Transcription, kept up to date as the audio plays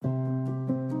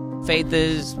Faith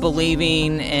is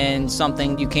believing in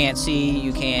something you can't see,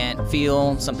 you can't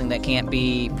feel, something that can't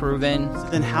be proven.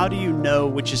 Then how do you know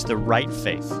which is the right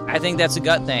faith? I think that's a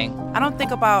gut thing. I don't think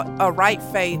about a right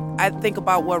faith. I think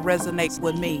about what resonates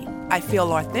with me. I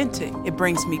feel authentic. It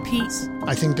brings me peace.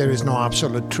 I think there is no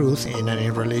absolute truth in any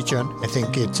religion. I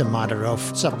think it's a matter of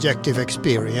subjective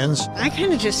experience. I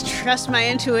kind of just trust my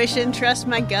intuition, trust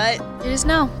my gut. You just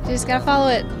know. You just gotta follow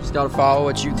it. You just gotta follow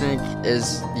what you think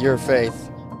is your faith.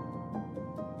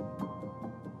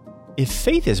 If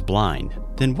faith is blind,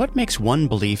 then what makes one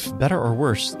belief better or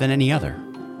worse than any other?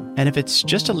 And if it's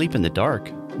just a leap in the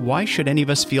dark, why should any of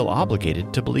us feel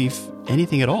obligated to believe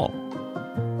anything at all?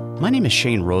 My name is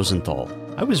Shane Rosenthal.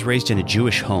 I was raised in a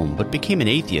Jewish home but became an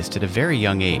atheist at a very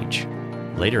young age.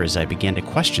 Later, as I began to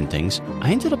question things,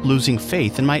 I ended up losing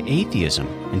faith in my atheism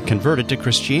and converted to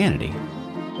Christianity.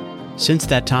 Since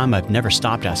that time, I've never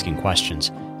stopped asking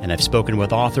questions, and I've spoken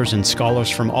with authors and scholars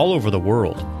from all over the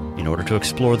world in order to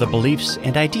explore the beliefs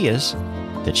and ideas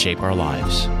that shape our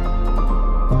lives.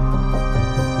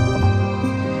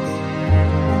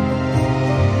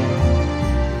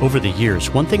 Over the years,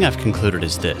 one thing I've concluded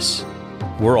is this: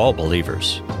 we're all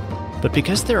believers. But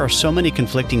because there are so many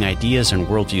conflicting ideas and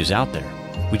worldviews out there,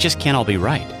 we just can't all be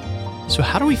right. So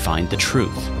how do we find the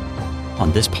truth?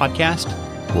 On this podcast,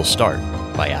 we'll start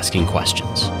by asking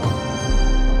questions.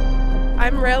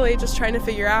 I'm really just trying to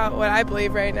figure out what I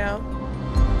believe right now.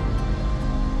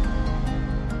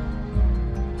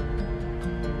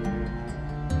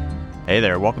 Hey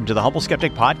there, welcome to the Humble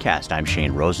Skeptic Podcast. I'm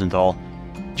Shane Rosenthal.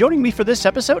 Joining me for this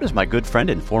episode is my good friend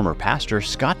and former pastor,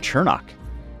 Scott Chernock.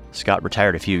 Scott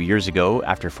retired a few years ago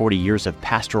after 40 years of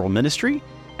pastoral ministry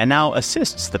and now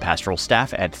assists the pastoral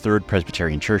staff at Third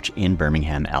Presbyterian Church in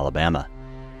Birmingham, Alabama.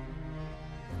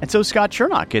 And so, Scott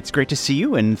Chernock, it's great to see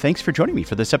you, and thanks for joining me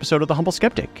for this episode of The Humble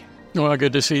Skeptic. Well,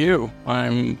 good to see you.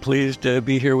 I'm pleased to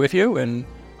be here with you and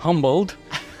humbled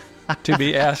to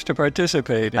be asked to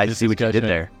participate. I see what you did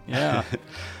there. Yeah.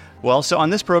 Well, so on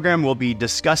this program, we'll be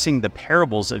discussing the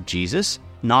parables of Jesus.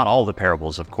 Not all the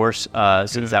parables, of course,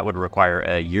 since that would require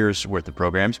a year's worth of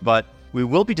programs. But we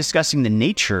will be discussing the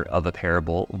nature of a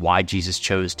parable, why Jesus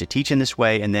chose to teach in this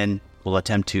way, and then we'll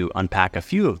attempt to unpack a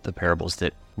few of the parables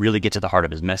that really get to the heart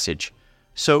of his message.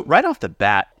 So right off the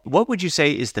bat, what would you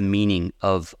say is the meaning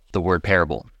of the word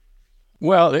parable?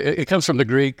 Well, it comes from the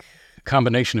Greek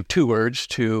combination of two words,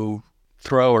 to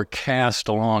throw or cast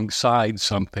alongside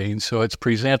something. So it's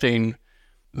presenting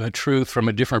the truth from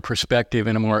a different perspective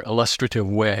in a more illustrative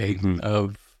way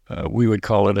of, we would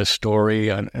call it a story,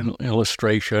 an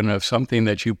illustration of something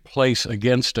that you place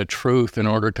against a truth in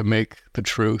order to make the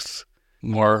truth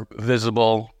more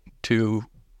visible to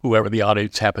whoever the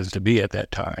audience happens to be at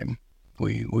that time.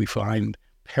 We find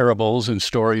parables and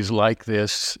stories like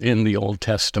this in the Old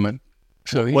Testament.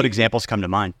 So what examples come to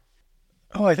mind?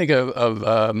 Oh, I think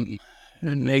of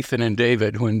Nathan and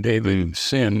David when David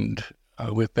sinned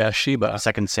with Bathsheba.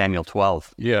 2 Samuel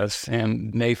 12. Yes,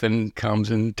 and Nathan comes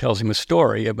and tells him a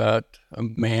story about a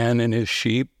man and his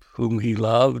sheep whom he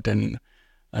loved, and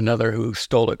another who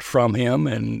stole it from him,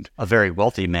 and a very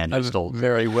wealthy man who stole.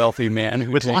 Very wealthy man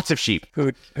who with lots of sheep,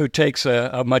 who takes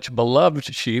a much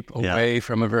beloved sheep away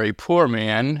from a very poor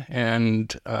man,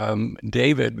 and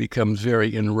David becomes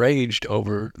very enraged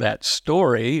over that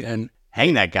story and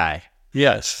hang that guy.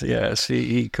 Yes,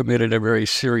 he committed a very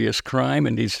serious crime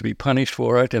and needs to be punished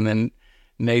for it. And then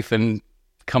Nathan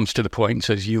comes to the point and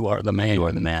says, "You are the man." You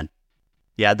are the man.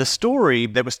 Yeah, the story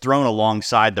that was thrown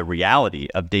alongside the reality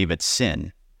of David's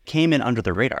sin came in under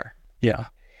the radar. Yeah.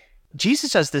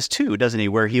 Jesus does this too, doesn't he?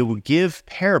 Where he will give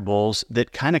parables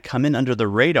that kind of come in under the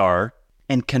radar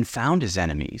and confound his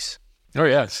enemies. Oh,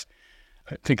 yes.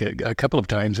 I think a couple of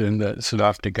times in the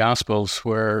Synoptic Gospels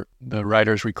where the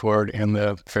writers record and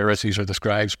the Pharisees or the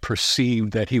scribes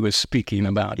perceived that he was speaking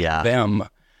about them,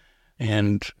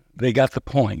 and they got the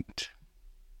point.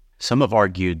 Some have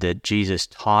argued that Jesus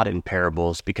taught in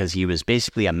parables because he was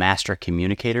basically a master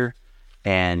communicator,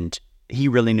 and he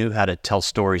really knew how to tell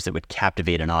stories that would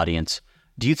captivate an audience.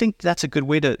 Do you think that's a good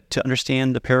way to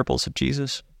understand the parables of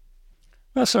Jesus?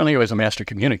 Well, certainly he was a master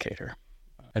communicator.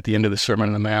 At the end of the Sermon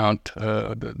on the Mount,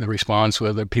 the response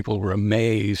was that people were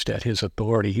amazed at his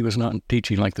authority. He was not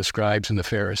teaching like the scribes and the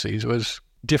Pharisees. It was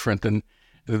different than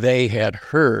they had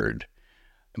heard,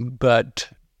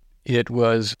 but it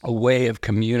was a way of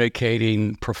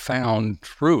communicating profound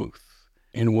truth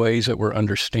in ways that were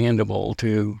understandable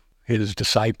to his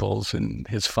disciples and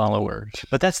his followers.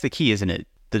 But that's the key, isn't it?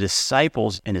 The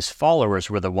disciples and his followers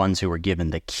were the ones who were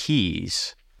given the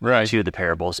keys to the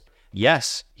parables.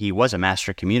 Yes, he was a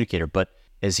master communicator, but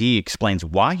as he explains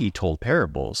why he told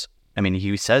parables, I mean,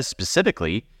 he says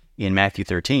specifically, in Matthew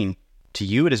 13, to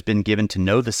you it has been given to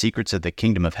know the secrets of the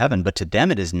kingdom of heaven, but to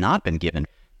them it has not been given.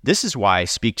 This is why I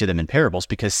speak to them in parables,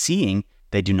 because seeing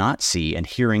they do not see, and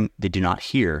hearing they do not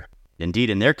hear. Indeed,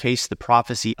 in their case, the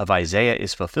prophecy of Isaiah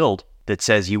is fulfilled that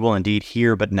says, you will indeed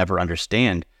hear but never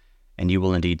understand, and you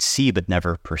will indeed see but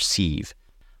never perceive.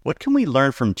 What can we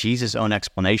learn from Jesus' own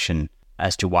explanation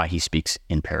as to why he speaks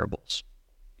in parables?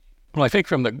 Well, I think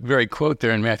from the very quote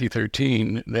there in Matthew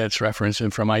 13, that's referenced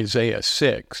from Isaiah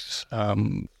 6,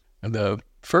 the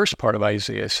first part of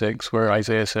Isaiah 6, where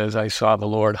Isaiah says, I saw the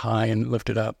Lord high and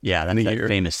lifted up. Yeah, that's that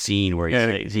famous scene where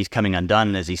he's coming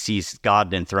undone as he sees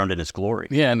God enthroned in his glory.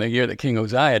 Yeah, in the year that King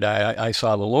Uzziah died, I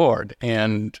saw the Lord.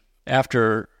 And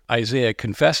after Isaiah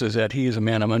confesses that he is a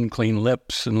man of unclean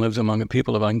lips and lives among a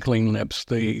people of unclean lips,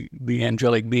 the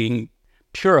angelic being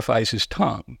purifies his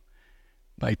tongue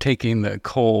by taking the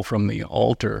coal from the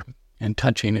altar and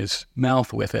touching his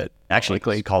mouth with it. Actually,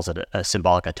 he calls it a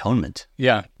symbolic atonement.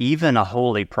 Yeah. Even a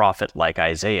holy prophet like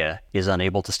Isaiah is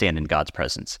unable to stand in God's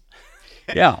presence.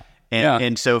 Yeah.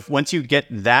 And so once you get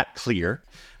that clear,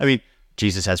 I mean,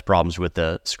 Jesus has problems with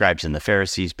the scribes and the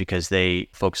Pharisees because they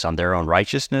focus on their own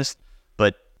righteousness.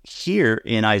 But here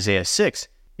in Isaiah 6,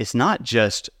 it's not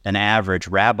just an average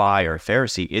rabbi or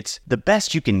Pharisee. It's the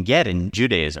best you can get in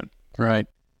Judaism. Right.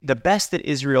 The best that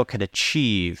Israel could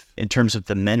achieve in terms of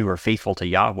the men who are faithful to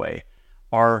Yahweh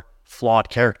are flawed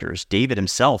characters. David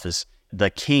himself is the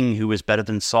king who is better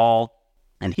than Saul,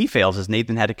 and he fails as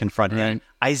Nathan had to confront him.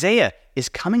 Isaiah is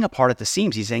coming apart at the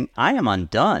seams. He's saying, I am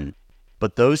undone.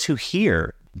 But those who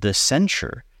hear the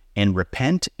censure and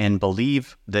repent and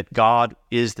believe that God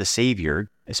is the Savior,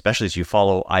 especially as you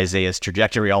follow Isaiah's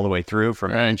trajectory all the way through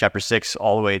from chapter 6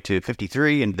 all the way to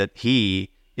 53, and that he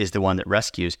is the one that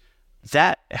rescues,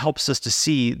 that helps us to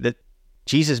see that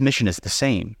Jesus' mission is the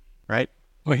same, right?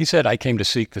 Well, he said, I came to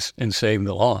seek and save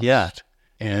the lost. Yeah.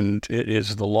 And it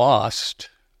is the lost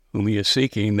whom he is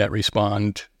seeking that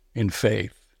respond in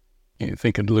faith. You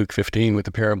think of Luke 15 with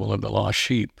the parable of the lost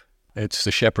sheep. It's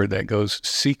the shepherd that goes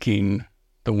seeking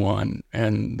the one,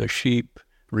 and the sheep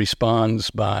responds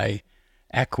by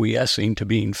acquiescing to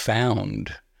being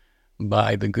found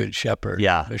by the good shepherd.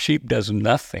 Yeah. The sheep does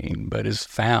nothing but is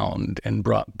found and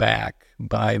brought back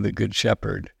by the good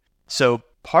shepherd. So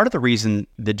part of the reason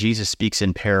that Jesus speaks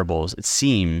in parables, it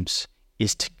seems,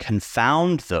 is to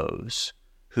confound those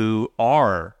who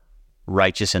are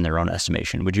righteous in their own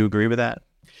estimation. Would you agree with that?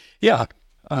 Yeah.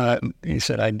 He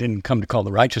said, I didn't come to call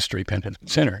the righteous to repentance, but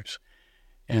sinners.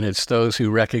 And it's those who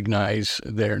recognize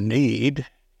their need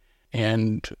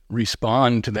and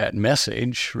respond to that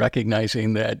message,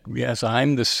 recognizing that, yes,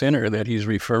 I'm the sinner that he's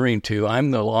referring to.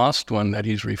 I'm the lost one that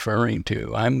he's referring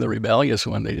to. I'm the rebellious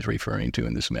one that he's referring to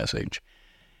in this message.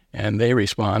 And they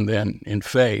respond then in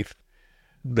faith.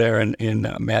 There in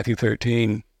Matthew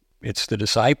 13, it's the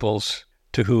disciples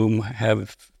to whom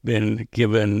have been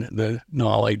given the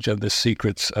knowledge of the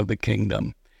secrets of the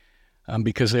kingdom,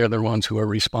 because they're the ones who are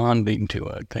responding to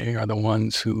it. They are the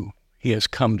ones who he has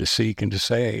come to seek and to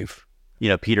save. You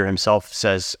know, Peter himself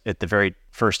says at the very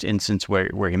first instance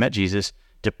where he met Jesus,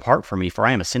 depart from me, for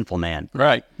I am a sinful man.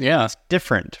 Right, yeah. It's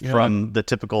different from the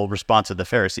typical response of the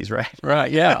Pharisees, right?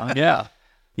 Right, yeah, yeah.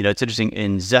 You know, it's interesting,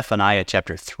 in Zephaniah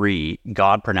chapter 3,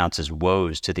 God pronounces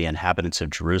woes to the inhabitants of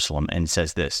Jerusalem and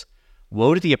says this,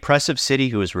 woe to the oppressive city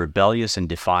who is rebellious and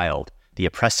defiled, the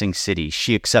oppressing city,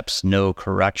 she accepts no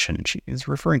correction. She is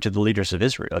referring to the leaders of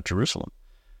Israel, of Jerusalem.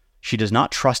 She does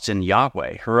not trust in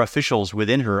Yahweh. Her officials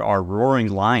within her are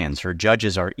roaring lions. Her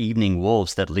judges are evening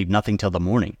wolves that leave nothing till the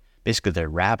morning. Basically, they're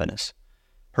ravenous.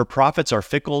 Her prophets are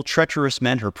fickle, treacherous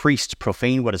men. Her priests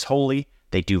profane what is holy.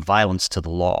 They do violence to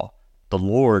the law. The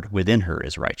Lord within her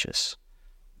is righteous.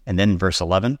 And then verse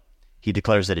 11, he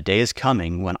declares that a day is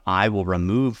coming when I will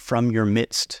remove from your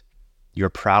midst your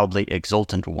proudly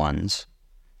exultant ones,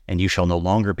 and you shall no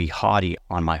longer be haughty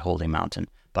on my holy mountain.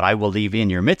 But I will leave in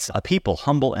your midst a people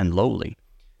humble and lowly.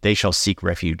 They shall seek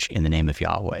refuge in the name of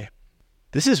Yahweh.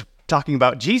 This is talking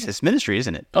about Jesus' ministry,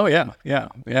 isn't it? Oh, yeah.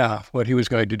 What he was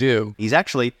going to do. He's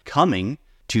actually coming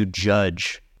to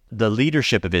judge the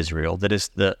leadership of Israel, that is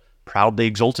the proudly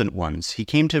exultant ones. He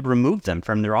came to remove them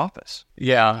from their office.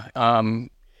 Yeah.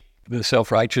 The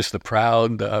self-righteous, the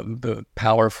proud, the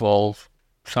powerful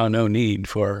saw no need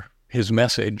for his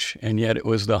message, and yet it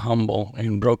was the humble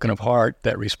and broken of heart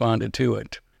that responded to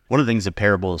it. One of the things that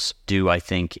parables do, I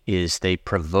think, is they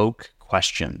provoke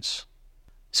questions.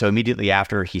 So immediately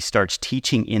after he starts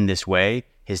teaching in this way,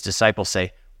 his disciples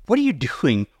say, what are you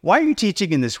doing? Why are you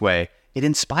teaching in this way? It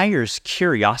inspires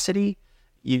curiosity.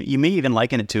 You may even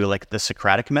liken it to like the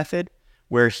Socratic method,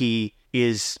 where he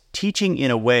is teaching in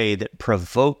a way that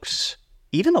provokes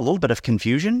even a little bit of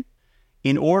confusion.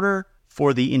 in order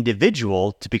for the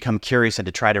individual to become curious and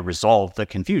to try to resolve the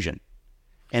confusion.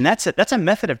 And that's a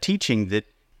method of teaching that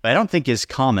I don't think is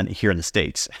common here in the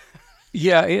States.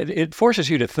 Yeah, it forces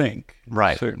you to think.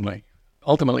 Right. Certainly.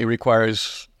 Ultimately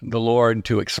requires the Lord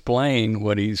to explain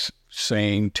what he's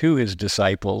saying to his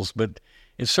disciples, but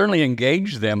it certainly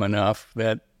engaged them enough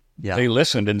that they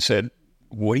listened and said,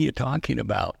 "What are you talking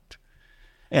about?"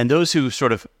 And those who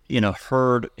sort of,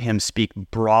 heard him speak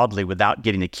broadly without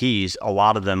getting the keys, a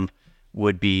lot of them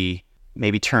would be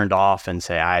maybe turned off and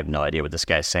say, "I have no idea what this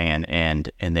guy's saying,"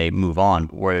 and they move on.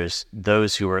 Whereas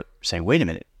those who are saying, "Wait a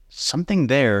minute, something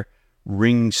there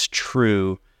rings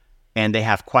true," and they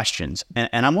have questions.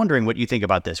 And I'm wondering what you think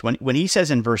about this. When he says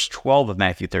in verse 12 of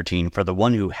Matthew 13, "For the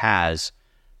one who has,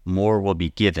 more will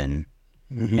be given,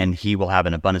 and he will have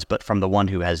an abundance. But from the one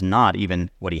who has not, even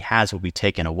what he has will be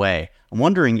taken away." I'm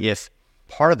wondering if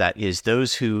part of that is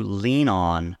those who lean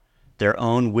on their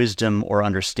own wisdom or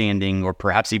understanding, or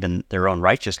perhaps even their own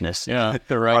righteousness, are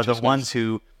the ones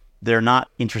who they're not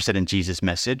interested in Jesus'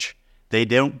 message. They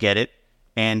don't get it.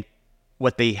 And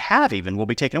what they have even will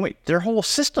be taken away. Their whole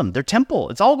system, their temple,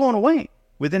 it's all going away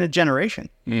within a generation.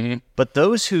 But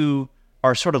those who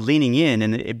are sort of leaning in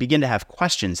and begin to have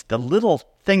questions, the little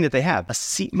thing that they have,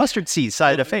 mustard seed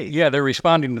side of faith. Yeah, they're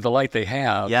responding to the light they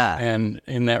have. Yeah. And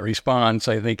in that response,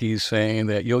 I think he's saying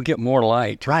that you'll get more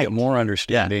light, you'll get more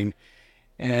understanding. Yeah.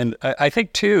 And I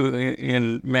think, too,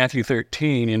 in Matthew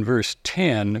 13, in verse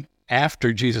 10,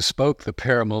 after Jesus spoke the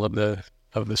parable of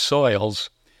the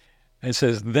soils, it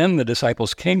says, "Then the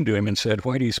disciples came to him and said,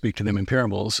 'Why do you speak to them in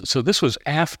parables?'" So this was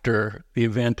after the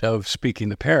event of speaking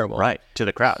the parable. Right, to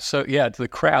the crowd. So, to the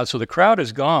crowd. So the crowd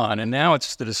is gone, and now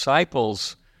it's the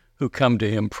disciples who come to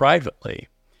him privately.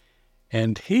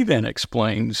 And he then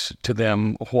explains to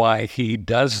them why he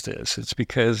does this. It's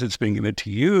because it's been given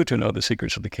to you to know the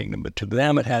secrets of the kingdom, but to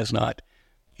them it has not.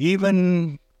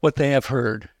 Even what they have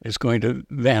heard is going to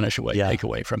vanish away, take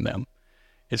away from them.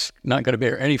 It's not going to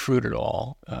bear any fruit at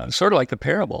all. Sort of like the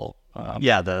parable. The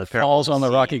parable falls on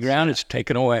the rocky ground, it's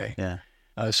taken away. Yeah.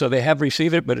 So they have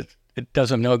received it, but it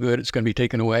does them no good. It's going to be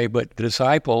taken away. But the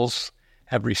disciples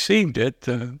have received it.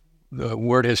 The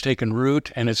word has taken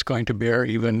root, and it's going to bear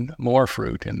even more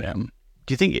fruit in them.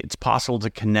 Do you think it's possible to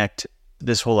connect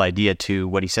this whole idea to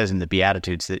what he says in the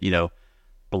Beatitudes that,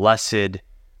 blessed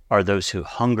are those who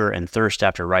hunger and thirst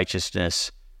after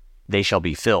righteousness, they shall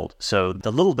be filled. So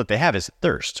the little that they have is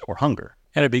thirst or hunger.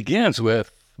 And it begins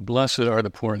with, "Blessed are the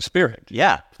poor in spirit."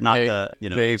 Yeah, not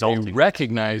they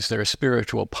recognize their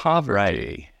spiritual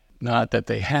poverty, not that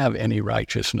they have any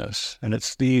righteousness. And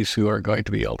it's these who are going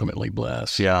to be ultimately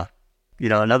blessed. Yeah.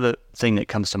 Another thing that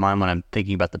comes to mind when I'm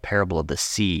thinking about the parable of the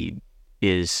seed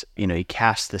is, he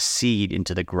casts the seed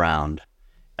into the ground.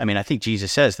 I mean, I think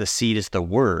Jesus says the seed is the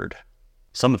word.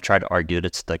 Some have tried to argue that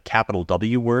it's the capital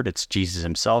W word. It's Jesus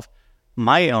himself.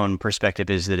 My own perspective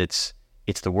is that it's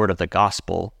the word of the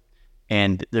gospel.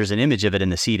 And there's an image of it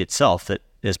in the seed itself that,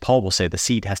 as Paul will say, the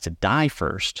seed has to die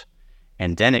first,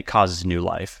 and then it causes new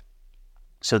life.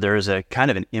 So there is a kind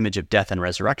of an image of death and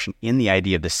resurrection in the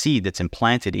idea of the seed that's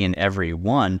implanted in every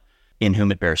one in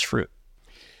whom it bears fruit.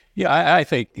 Yeah, I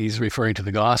think he's referring to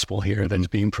the gospel here that's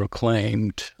being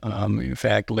proclaimed. In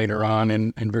fact, later on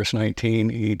in verse 19,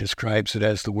 he describes it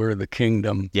as the word of the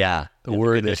kingdom. Yeah. The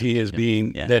word that he is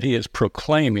that he is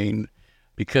proclaiming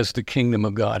because the kingdom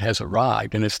of God has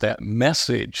arrived. And it's that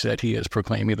message that he is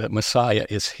proclaiming that Messiah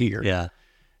is here. Yeah.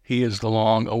 He is the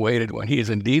long-awaited one. He is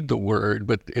indeed the word,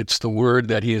 but it's the word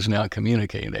that he is now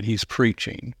communicating, that he's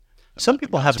preaching. Some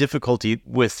people have difficulty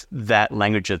with that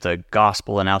language of the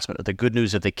gospel announcement, of the good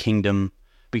news of the kingdom,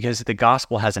 because the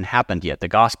gospel hasn't happened yet. The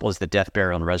gospel is the death,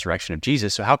 burial, and resurrection of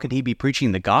Jesus. So how could he be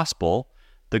preaching the gospel,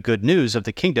 the good news of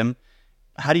the kingdom?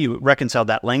 How do you reconcile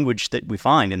that language that we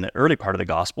find in the early part of the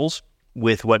gospels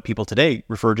with what people today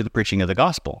refer to the preaching of the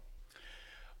gospel?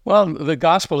 Well, the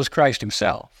gospel is Christ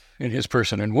himself in his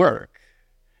person and work.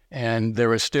 And there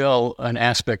was still an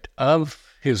aspect of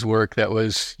his work that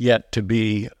was yet to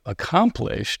be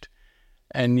accomplished,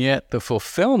 and yet the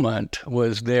fulfillment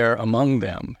was there among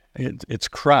them. It's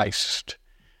Christ,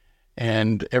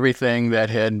 and everything that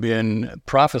had been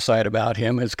prophesied about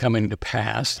him is coming to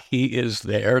pass. He is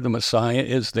there. The Messiah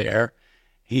is there.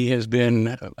 He has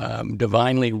been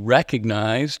divinely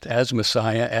recognized as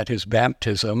Messiah at his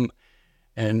baptism,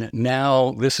 and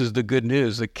now this is the good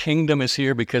news. The kingdom is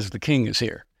here because the king is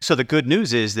here. So the good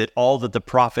news is that all that the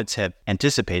prophets have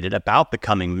anticipated about the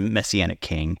coming Messianic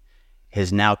king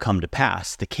has now come to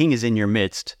pass. The king is in your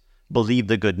midst. Believe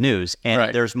the good news.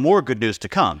 And there's more good news to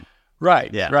come.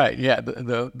 Right, right. Yeah,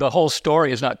 the whole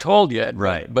story is not told yet.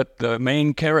 Right. But the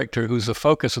main character who's the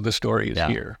focus of the story is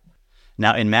here.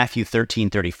 Now, in Matthew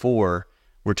 13:34,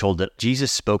 we're told that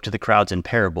Jesus spoke to the crowds in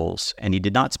parables, and he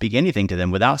did not speak anything to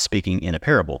them without speaking in a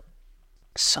parable.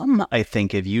 Some, I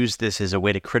think, have used this as a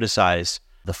way to criticize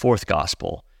the fourth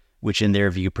gospel, which in their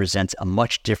view presents a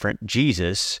much different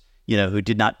Jesus, who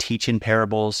did not teach in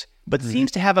parables, but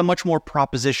seems to have a much more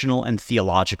propositional and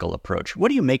theological approach. What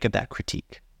do you make of that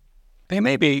critique? They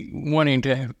may be wanting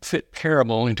to fit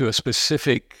parable into a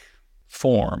specific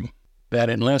form, that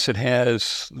unless it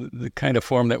has the kind of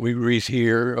form that we read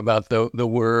here about the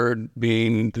word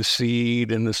being the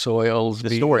seed and the soils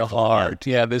being the heart.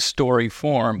 Yeah, this story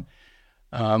form.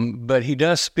 But he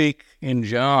does speak in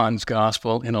John's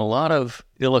gospel in a lot of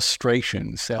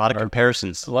illustrations. A lot of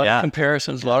comparisons. A lot of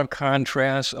comparisons, a lot of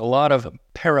contrasts, a lot of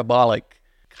parabolic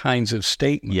kinds of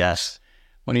statements. Yes.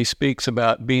 When he speaks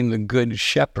about being the good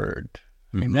shepherd,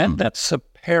 I mean, that's a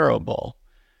parable.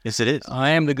 Yes, it is.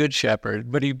 I am the good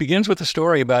shepherd. But he begins with a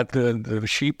story about the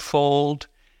sheepfold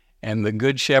and the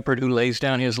good shepherd who lays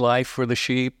down his life for the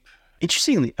sheep.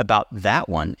 Interestingly about that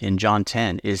one in John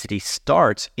 10 is that he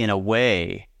starts in a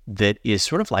way that is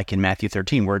sort of like in Matthew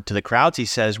 13, where to the crowds he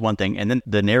says one thing, and then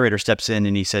the narrator steps in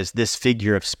and he says this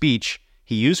figure of speech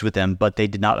he used with them, but they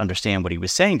did not understand what he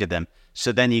was saying to them.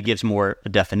 So then he gives more a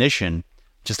definition,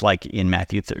 just like in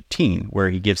Matthew 13,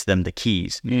 where he gives them the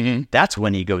keys. That's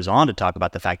when he goes on to talk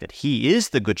about the fact that he is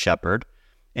the good shepherd,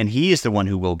 and he is the one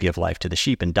who will give life to the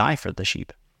sheep and die for the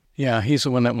sheep. Yeah, he's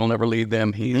the one that will never leave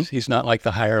them. He's not like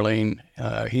the hireling.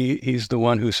 He's the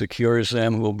one who secures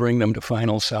them, who will bring them to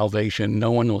final salvation.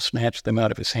 No one will snatch them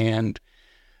out of his hand.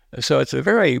 So it's a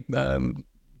very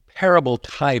parable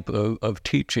type of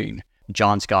teaching.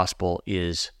 John's gospel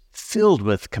is filled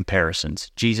with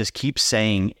comparisons. Jesus keeps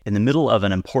saying in the middle of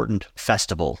an important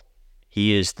festival,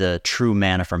 he is the true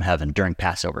manna from heaven during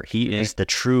Passover. He is the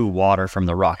true water from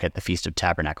the rock at the Feast of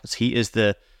Tabernacles. He is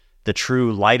the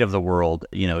true light of the world,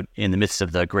 in the midst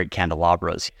of the great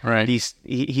candelabras. Right.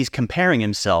 He's comparing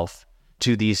himself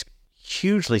to these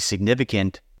hugely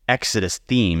significant Exodus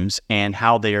themes and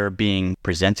how they are being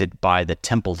presented by the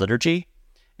temple liturgy.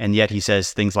 And yet he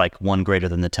says things like, one greater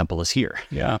than the temple is here.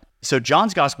 Yeah. So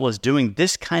John's gospel is doing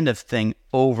this kind of thing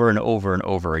over and over and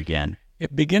over again.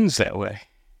 It begins that way.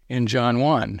 In John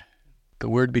 1, the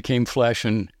Word became flesh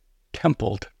and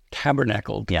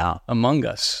tabernacled among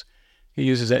us. He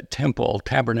uses that temple,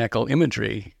 tabernacle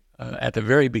imagery at the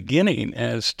very beginning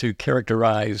as to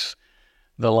characterize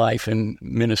the life and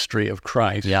ministry of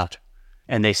Christ. Yeah.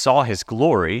 And they saw his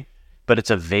glory, but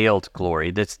it's a veiled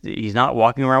glory. He's not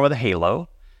walking around with a halo.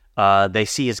 They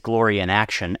see his glory in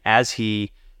action as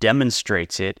he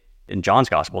demonstrates it. In John's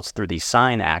gospel, it's through these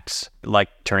sign acts, like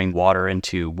turning water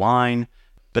into wine.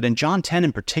 But in John 10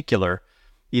 in particular,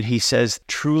 he says,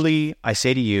 truly, I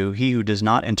say to you, he who does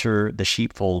not enter the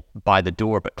sheepfold by the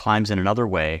door, but climbs in another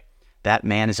way, that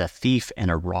man is a thief and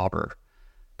a robber.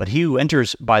 But he who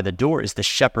enters by the door is the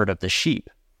shepherd of the sheep.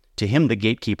 To him the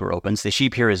gatekeeper opens. The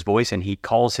sheep hear his voice, and he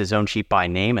calls his own sheep by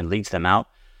name and leads them out.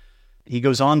 He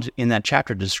goes on in that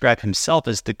chapter to describe himself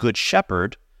as the good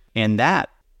shepherd, and that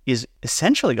is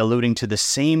essentially alluding to the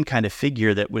same kind of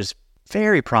figure that was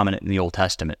very prominent in the Old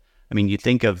Testament. I mean, you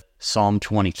think of Psalm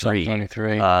 23.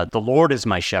 The Lord is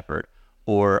my shepherd,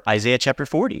 or Isaiah chapter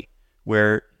 40,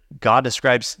 where God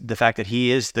describes the fact that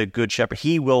he is the good shepherd.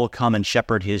 He will come and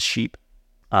shepherd his sheep.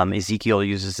 Ezekiel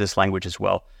uses this language as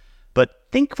well. But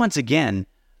think once again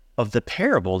of the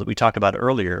parable that we talked about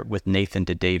earlier with Nathan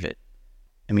to David.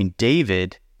 I mean,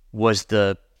 David was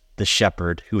the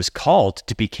shepherd who was called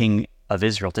to be king of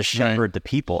Israel, to shepherd the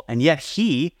people. And yet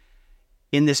he,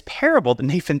 in this parable that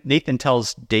Nathan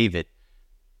tells David,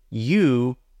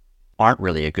 you aren't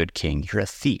really a good king. You're a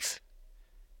thief.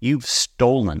 You've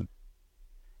stolen.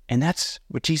 And that's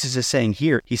what Jesus is saying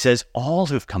here. He says, all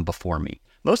who have come before me.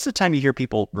 Most of the time you hear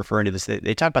people referring to this,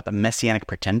 they talk about the messianic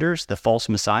pretenders, the false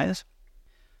messiahs.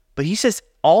 But he says,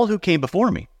 all who came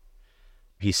before me.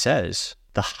 He says,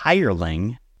 the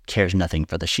hireling cares nothing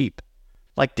for the sheep.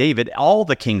 Like David, all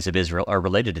the kings of Israel are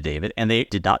related to David, and they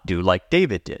did not do like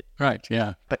David did. Right,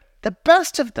 yeah. But the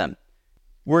best of them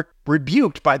were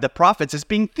rebuked by the prophets as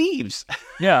being thieves.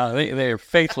 Yeah, they're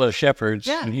faithless shepherds,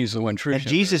 and he's the one true shepherd. And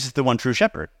Jesus is the one true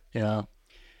shepherd. Yeah.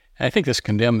 And I think this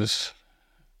condemns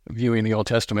viewing the Old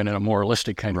Testament in a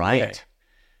moralistic kind of way.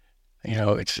 You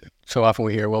know, it's so often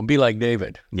we hear, well, be like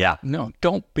David. Yeah. No,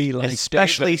 don't be like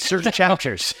Especially David. certain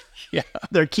chapters. Yeah.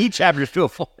 They're key chapters too.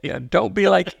 Yeah, don't be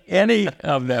like any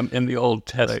of them in the Old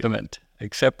Testament,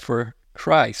 except for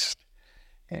Christ.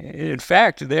 In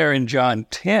fact, there in John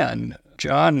 10,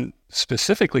 John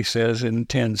specifically says in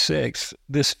 10:6,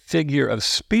 this figure of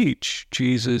speech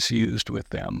Jesus used with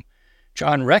them.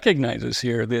 John recognizes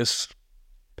here this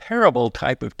parable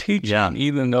type of teaching,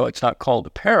 even though it's not called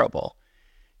a parable.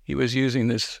 He was using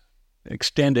this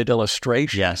extended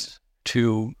illustration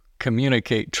to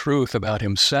communicate truth about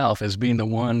himself as being the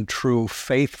one true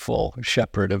faithful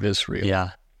shepherd of Israel.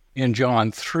 Yeah. In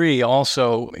John 3,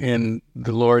 also in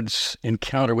the Lord's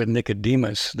encounter with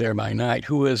Nicodemus there by night,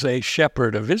 who is a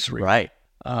shepherd of Israel, Right.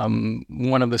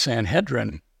 One of the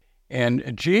Sanhedrin.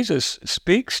 And Jesus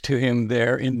speaks to him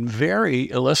there in very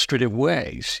illustrative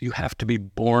ways. You have to be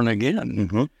born again.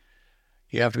 Mm-hmm.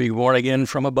 You have to be born again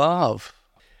from above.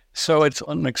 So it's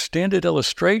an extended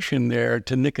illustration there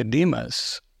to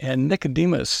Nicodemus, and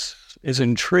Nicodemus is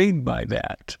intrigued by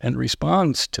that and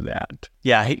responds to that.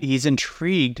 Yeah, he's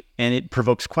intrigued, and it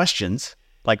provokes questions,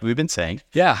 like we've been saying.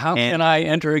 Yeah, how can I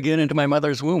enter again into my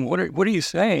mother's womb? What are you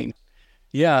saying?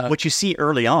 Yeah. What you see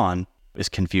early on is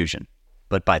confusion,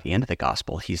 but by the end of the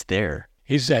gospel, he's there.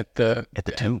 He's at the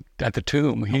tomb. At the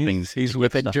tomb. He's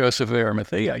with Joseph of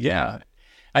Arimathea. Yeah.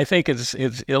 I think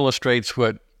it illustrates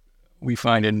what we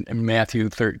find in Matthew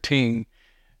 13,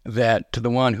 that to the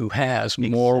one who has,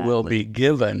 more will be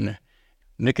given.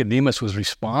 Nicodemus was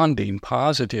responding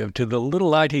positive to the little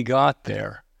light he got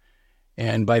there.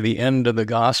 And by the end of the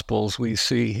Gospels, we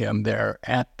see him there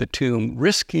at the tomb,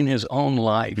 risking his own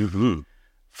life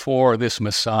for this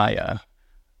Messiah,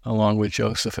 along with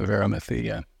Joseph of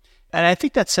Arimathea. And I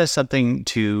think that says something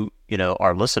to,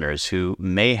 our listeners who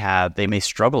they may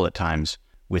struggle at times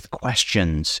with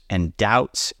questions and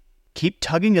doubts. Keep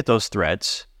tugging at those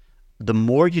threads. The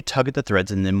more you tug at the threads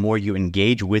and the more you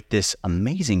engage with this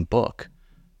amazing book,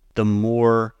 the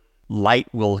more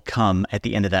light will come at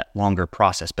the end of that longer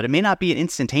process. But it may not be an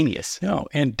instantaneous. No,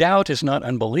 and doubt is not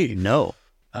unbelief. No.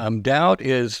 Doubt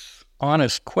is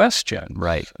honest question.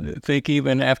 Right. Think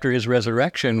even after his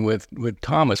resurrection with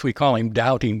Thomas, we call him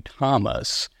Doubting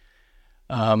Thomas.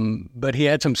 But he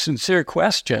had some sincere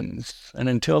questions, and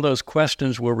until those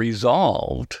questions were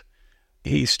resolved,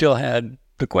 he still had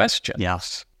the question.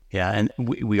 Yes. Yeah, and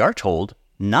we are told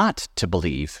not to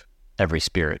believe every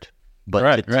spirit,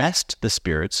 but to test the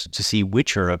spirits to see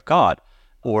which are of God.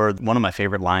 Or one of my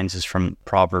favorite lines is from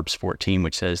Proverbs 14,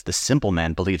 which says, "The simple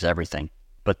man believes everything,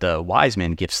 but the wise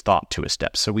man gives thought to his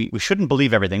steps." So we shouldn't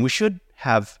believe everything. We should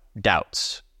have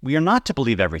doubts. We are not to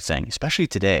believe everything, especially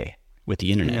today with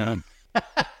the internet. Yeah.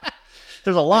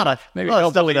 There's a lot of... Maybe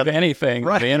don't believe anything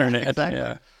on the internet.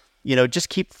 Exactly. Yeah. Just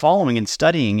keep following and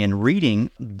studying and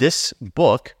reading this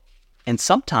book. And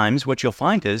sometimes what you'll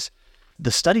find is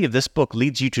the study of this book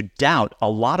leads you to doubt a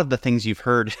lot of the things you've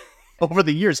heard over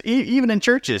the years, even in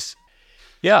churches.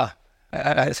 Yeah.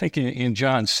 I think in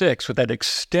John 6, with that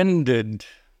extended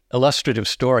illustrative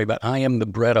story about I am the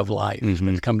bread of life,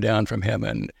 it's come down from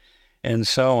heaven, and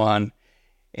so on.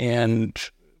 And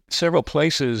several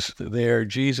places there,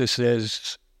 Jesus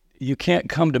says, you can't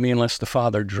come to me unless the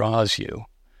Father draws you.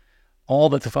 All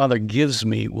that the Father gives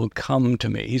me will come to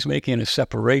me. He's making a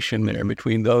separation there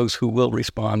between those who will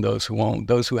respond, those who won't,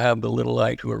 those who have the little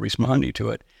light who are responding to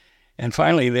it. And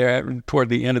finally, there, toward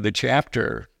the end of the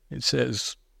chapter, it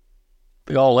says,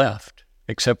 they all left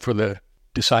except for the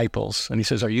disciples. And he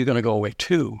says, are you going to go away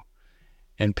too?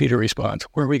 And Peter responds,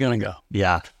 where are we going to go?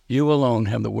 Yeah. You alone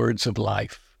have the words of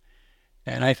life.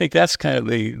 And I think that's kind of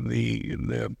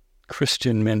the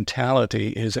Christian mentality,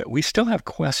 is that we still have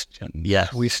questions.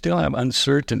 Yes. We still have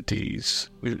uncertainties.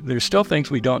 There's still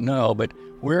things we don't know, but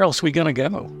where else are we going to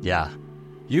go? Yeah.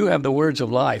 You have the words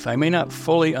of life. I may not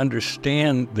fully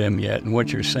understand them yet in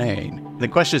what you're saying. The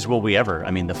question is, will we ever?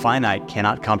 I mean, the finite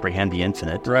cannot comprehend the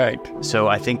infinite. Right. So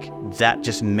I think that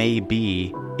just may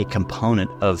be a component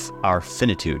of our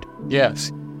finitude. Yes,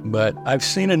 but I've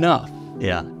seen enough.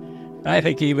 Yeah. I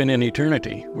think even in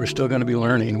eternity, we're still going to be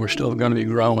learning. We're still going to be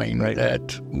growing. Right.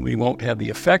 That we won't have the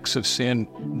effects of sin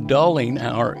dulling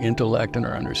our intellect and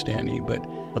our understanding. But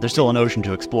there's still an ocean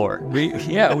to explore.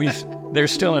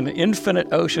 There's still an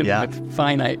infinite ocean with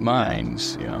finite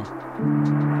minds.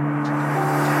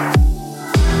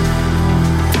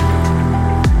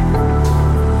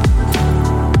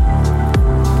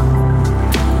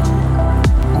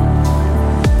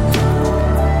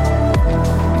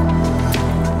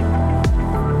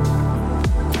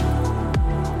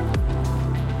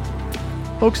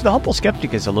 Folks, The Humble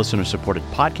Skeptic is a listener-supported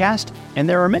podcast, and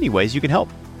there are many ways you can help.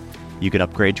 You can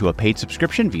upgrade to a paid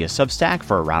subscription via Substack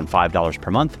for around $5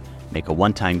 per month, make a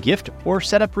one-time gift, or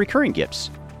set up recurring gifts.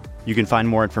 You can find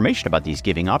more information about these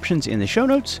giving options in the show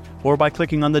notes or by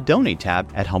clicking on the Donate tab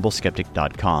at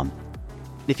humbleskeptic.com.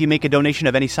 If you make a donation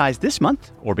of any size this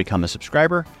month or become a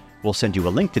subscriber, we'll send you a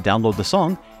link to download the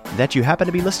song that you happen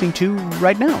to be listening to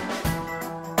right now.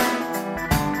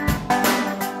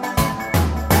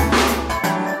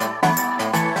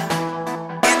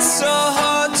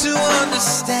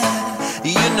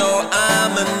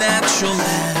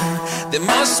 There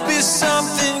must be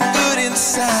something good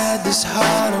inside this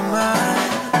heart of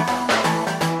mine.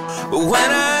 But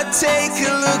when I take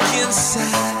a look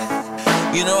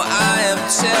inside, you know I am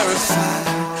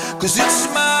terrified. 'Cause it's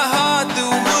my heart that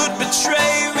would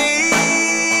betray me.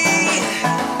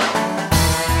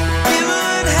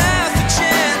 Given half a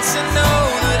chance, I know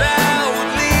that I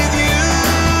would leave you.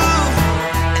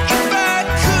 If I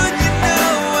could, you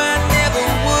know I never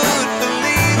would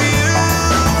believe you.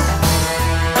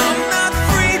 I'm not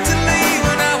free to leave,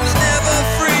 and I was never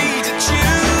free to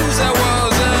choose. I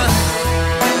was a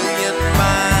million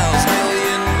miles from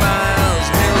you.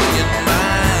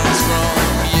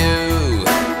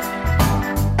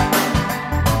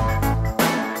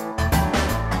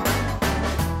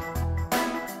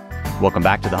 Welcome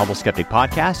back to the Humble Skeptic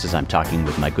Podcast, as I'm talking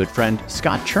with my good friend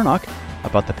Scott Chernock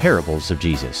about the parables of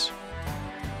Jesus.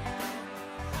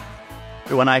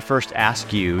 When I first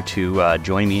asked you to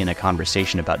join me in a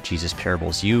conversation about Jesus'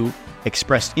 parables, you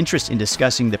expressed interest in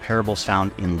discussing the parables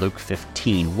found in Luke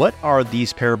 15. What are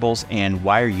these parables, and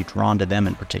why are you drawn to them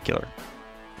in particular?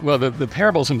 Well, the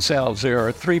parables themselves, there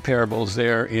are 3 parables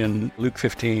there in Luke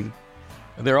 15.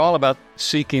 They're all about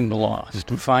seeking the lost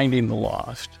and finding the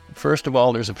lost. First of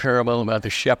all, there's a parable about the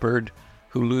shepherd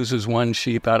who loses one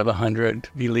sheep out of 100.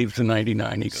 He leaves the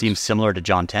 99. Seems similar to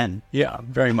John 10. Yeah,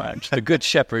 very much. The good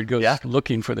shepherd goes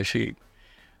looking for the sheep.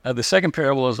 The second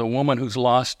parable is a woman who's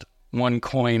lost 1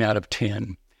 coin out of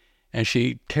 10, and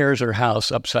she tears her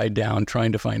house upside down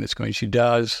trying to find this coin. She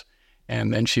does,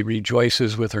 and then she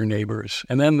rejoices with her neighbors.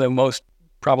 And then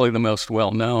probably the most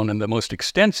well-known and the most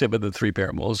extensive of the 3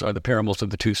 parables are the parables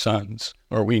of the 2 sons,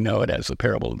 or we know it as the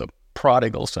parable of the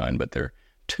prodigal son, but they're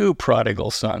 2 prodigal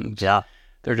sons. Yeah.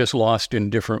 They're just lost in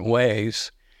different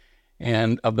ways,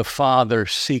 and of the father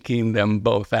seeking them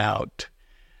both out.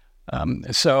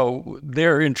 So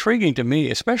they're intriguing to me,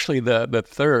 especially the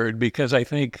third, because I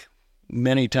think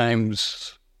many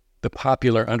times the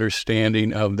popular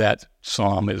understanding of that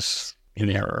psalm is in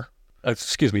error.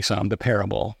 The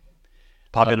parable.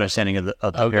 Popular understanding of the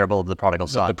parable of the prodigal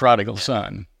son. The prodigal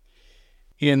son.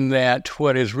 In that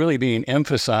what is really being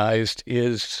emphasized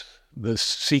is the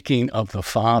seeking of the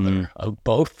father, of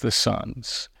both the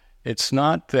sons. It's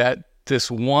not that this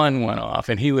one went off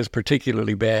and he was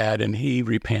particularly bad and he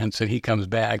repents and he comes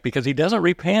back, because he doesn't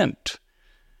repent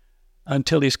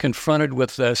until he's confronted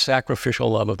with the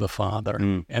sacrificial love of the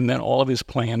father. And then all of his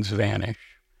plans vanish.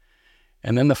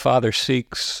 And then the father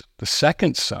seeks the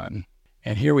second son.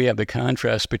 And here we have the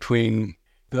contrast between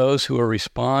those who are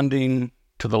responding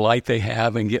to the light they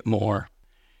have and get more,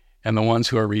 and the ones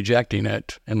who are rejecting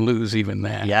it and lose even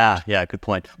that. Yeah, good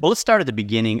point. Well, let's start at the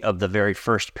beginning of the very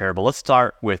first parable. Let's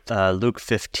start with Luke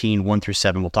 15, 1 through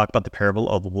 7. We'll talk about the parable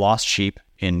of the lost sheep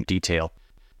in detail.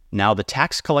 Now the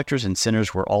tax collectors and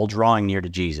sinners were all drawing near to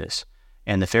Jesus,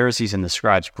 and the Pharisees and the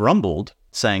scribes grumbled,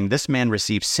 saying, "This man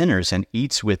receives sinners and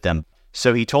eats with them."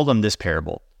 So he told them this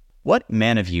parable. "What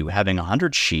man of you, having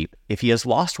 100 sheep, if he has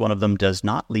lost one of them, does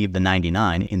not leave the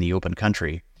 99 in the open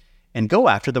country, and go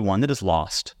after the one that is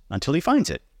lost, until he finds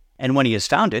it? And when he has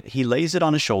found it, he lays it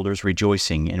on his shoulders,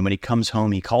 rejoicing. And when he comes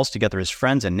home, he calls together his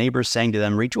friends and neighbors, saying to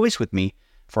them, 'Rejoice with me,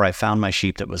 for I found my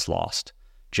sheep that was lost.'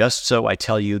 Just so I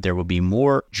tell you, there will be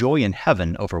more joy in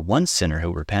heaven over one sinner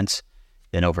who repents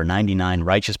than over 99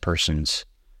 righteous persons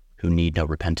who need no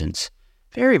repentance."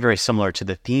 Very, very similar to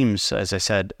the themes, as I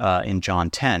said, in John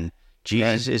 10.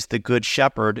 Jesus is the good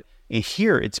shepherd. And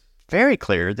here it's very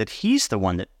clear that he's the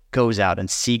one that goes out and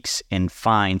seeks and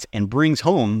finds and brings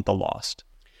home the lost.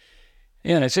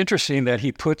 Yeah, and it's interesting that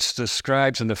he puts the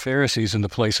scribes and the Pharisees in the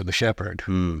place of the shepherd.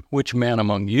 Which man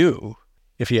among you,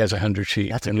 if he has 100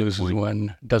 sheep and loses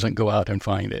one, doesn't go out and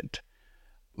find it?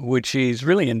 Which he's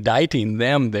really indicting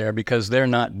them there, because they're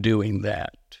not doing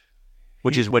that.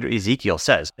 Which is what Ezekiel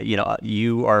says.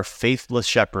 You are faithless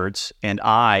shepherds, and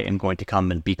I am going to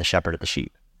come and be the shepherd of the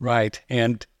sheep. Right.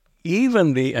 And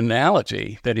even the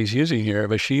analogy that he's using here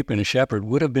of a sheep and a shepherd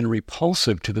would have been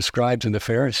repulsive to the scribes and the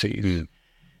Pharisees,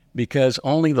 because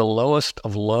only the lowest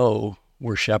of low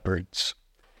were shepherds.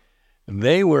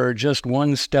 They were just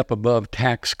one step above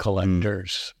tax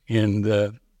collectors in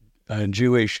the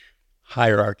Jewish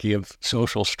hierarchy of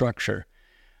social structure.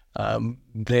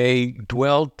 They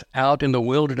dwelt out in the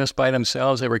wilderness by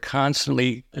themselves. They were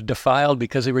constantly defiled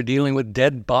because they were dealing with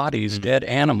dead bodies, dead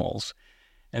animals.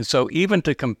 And so even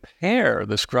to compare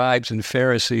the scribes and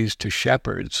Pharisees to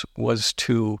shepherds was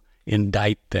to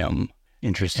indict them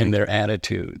in their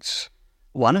attitudes.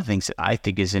 One of the things that I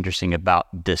think is interesting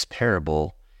about this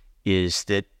parable is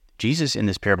that Jesus in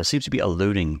this parable seems to be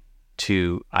alluding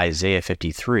to Isaiah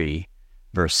 53,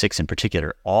 verse 6 in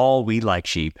particular, all we like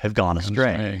sheep have gone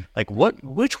astray. Like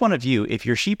which one of you, if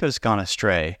your sheep has gone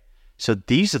astray, so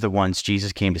these are the ones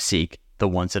Jesus came to seek, the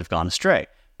ones that have gone astray.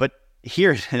 But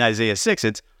here in Isaiah 6,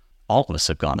 it's all of us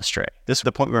have gone astray. This is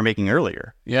the point we were making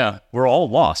earlier. Yeah. We're all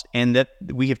lost, and that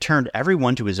we have turned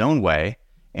everyone to his own way,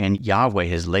 and Yahweh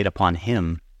has laid upon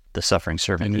him the suffering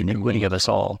servant, the iniquity of us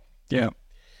all. Yeah.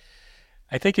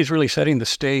 I think he's really setting the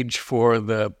stage for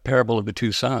the parable of the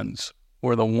two sons,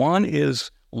 where the one is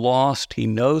lost, he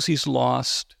knows he's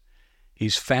lost,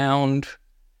 he's found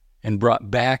and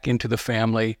brought back into the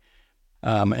family.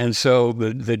 And so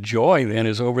the joy then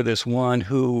is over this one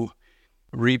who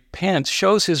repents,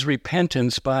 shows his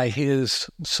repentance by his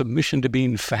submission to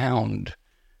being found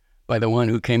by the one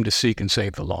who came to seek and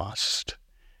save the lost.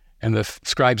 And the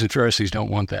scribes and Pharisees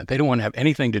don't want that. They don't want to have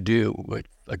anything to do with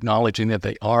acknowledging that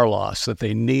they are lost, that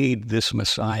they need this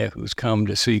Messiah who's come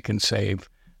to seek and save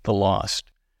the lost.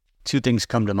 Two things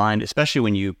come to mind, especially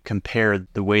when you compare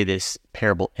the way this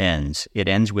parable ends. It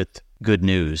ends with good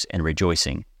news and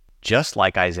rejoicing, just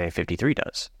like Isaiah 53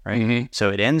 does, right? Mm-hmm.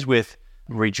 So it ends with,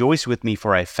 rejoice with me,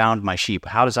 for I found my sheep.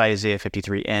 How does Isaiah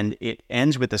 53 end? It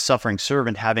ends with the suffering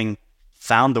servant having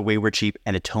found the wayward sheep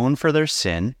and atoned for their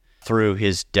sin through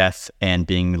his death and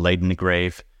being laid in the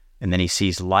grave. And then he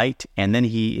sees light, and then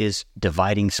he is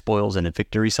dividing spoils in a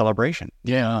victory celebration.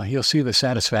 Yeah, he'll see the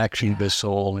satisfaction of his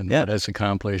soul and what has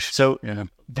accomplished. So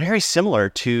very similar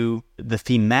to the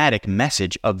thematic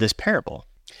message of this parable.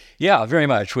 Yeah, very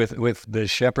much, with the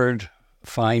shepherd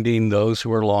finding those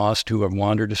who are lost, who have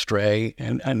wandered astray.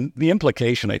 And the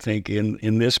implication, I think,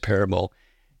 in this parable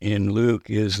in Luke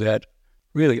is that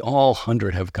really all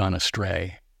 100 have gone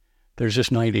astray. There's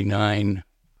just 99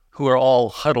 who are all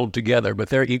huddled together, but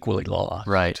they're equally lost.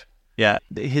 Right. Yeah.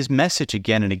 His message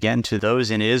again and again to those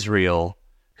in Israel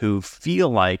who feel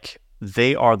like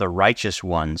they are the righteous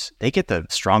ones, they get the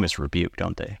strongest rebuke,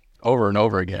 don't they? Over and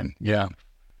over again, yeah.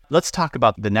 Let's talk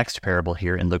about the next parable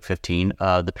here in Luke 15,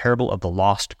 the parable of the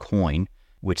lost coin,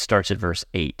 which starts at verse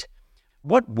 8.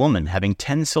 What woman having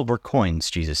 10 silver coins,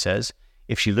 Jesus says,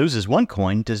 if she loses one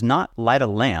coin, does not light a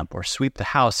lamp or sweep the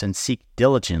house and seek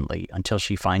diligently until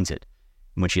she finds it?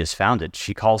 And when she has found it,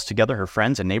 she calls together her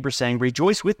friends and neighbors, saying,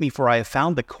 rejoice with me, for I have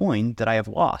found the coin that I have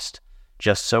lost.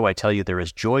 Just so I tell you, there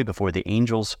is joy before the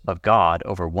angels of God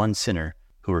over one sinner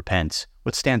who repents.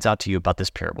 What stands out to you about this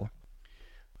parable?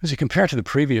 As you compare it to the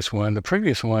previous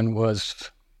one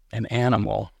was an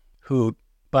animal who,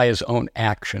 by his own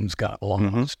actions, got lost.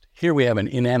 Mm-hmm. Here we have an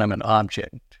inanimate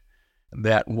object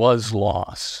that was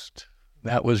lost.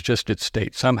 That was just its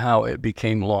state. Somehow it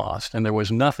became lost, and there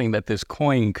was nothing that this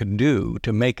coin could do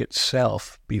to make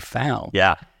itself be found.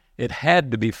 Yeah. It had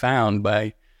to be found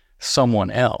by someone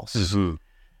else. Mm-hmm.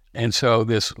 And so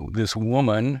this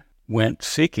woman went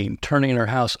seeking, turning her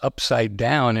house upside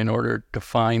down in order to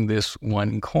find this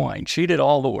one coin. She did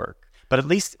all the work. But at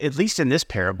least in this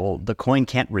parable, the coin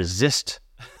can't resist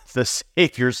the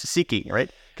Savior's seeking,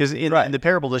 right? Because in the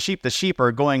parable, the sheep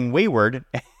are going wayward,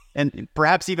 and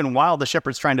perhaps even while the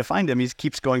shepherd's trying to find him, he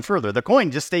keeps going further. The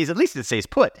coin just stays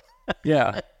put.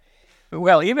 Yeah.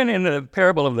 Well, even in the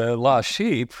parable of the lost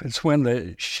sheep, it's when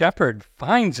the shepherd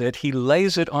finds it, he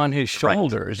lays it on his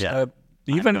shoulders. Right. Yeah.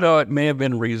 Even though it may have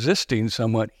been resisting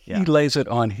somewhat, he lays it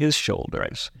on his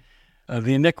shoulders.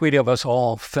 The iniquity of us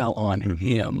all fell on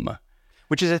him.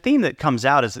 Which is a theme that comes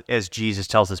out as Jesus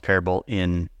tells this parable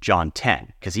in John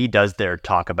 10, because he does there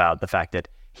talk about the fact that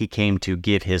he came to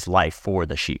give his life for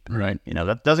the sheep. Right. You know,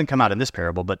 that doesn't come out in this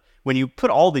parable, but when you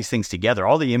put all these things together,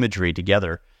 all the imagery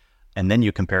together, and then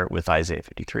you compare it with Isaiah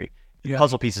 53,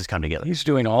 puzzle pieces come together. He's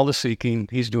doing all the seeking,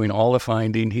 he's doing all the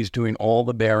finding, he's doing all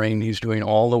the bearing, he's doing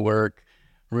all the work.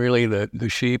 Really, the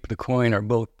sheep, the coin are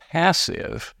both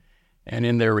passive, and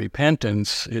in their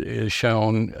repentance, it is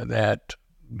shown that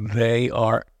they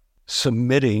are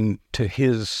submitting to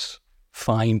his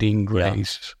finding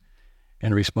grace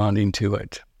and responding to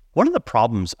it. One of the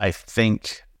problems, I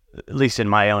think, at least in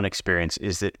my own experience,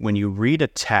 is that when you read a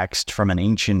text from an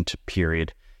ancient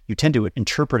period, you tend to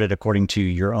interpret it according to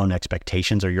your own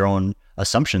expectations or your own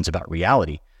assumptions about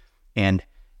reality. And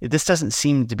this doesn't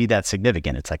seem to be that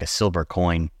significant. It's like a silver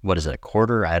coin. What is it, a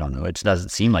quarter? I don't know. It doesn't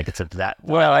seem like it's that.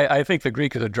 Well, I think the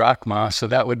Greek is a drachma, so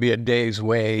that would be a day's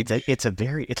wage. It's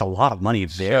a lot of money.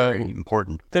 Very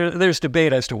important. There's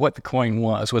debate as to what the coin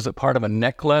was. Was it part of a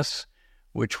necklace,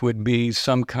 which would be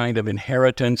some kind of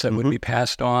inheritance that would be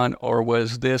passed on, or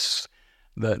was this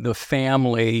the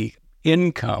family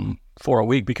income for a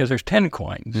week? Because there's 10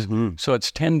 coins, so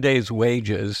it's 10 days'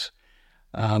 wages.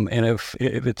 And if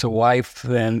it's a wife,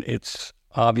 then it's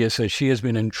obvious that she has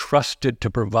been entrusted to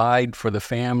provide for the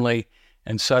family,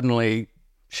 and suddenly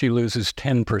she loses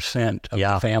 10% of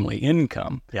the family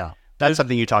income. Yeah. That's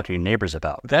something you talk to your neighbors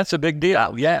about. That's a big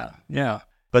deal. Yeah.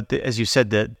 But as you said,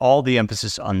 that all the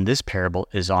emphasis on this parable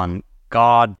is on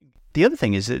God. The other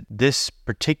thing is that this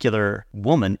particular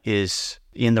woman is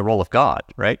in the role of God,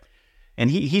 right? And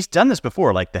he's done this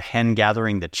before, like the hen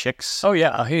gathering the chicks. Oh,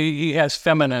 yeah. He has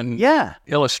feminine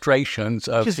illustrations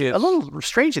of Which is a little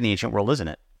strange in the ancient world, isn't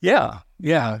it? Yeah.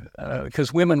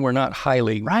 Because women were not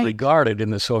highly regarded in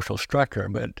the social structure,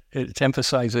 but it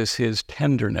emphasizes his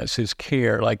tenderness, his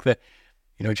care. Like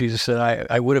Jesus said,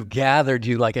 I would have gathered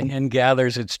you like a hen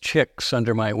gathers its chicks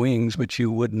under my wings, but you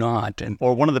would not.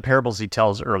 Or one of the parables he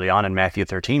tells early on in Matthew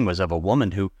 13 was of a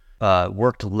woman who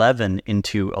worked leaven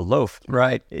into a loaf.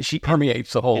 Right. She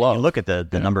permeates the whole loaf. You look at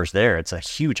the numbers there. It's a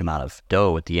huge amount of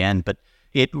dough at the end, but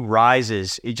it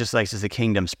rises, it just like as the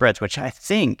kingdom spreads, which I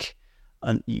think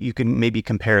you can maybe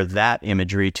compare that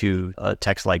imagery to a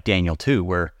text like Daniel 2,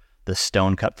 where the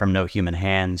stone cut from no human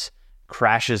hands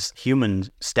crashes human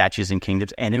statues and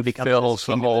kingdoms, and it becomes fills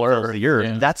the whole earth. The earth.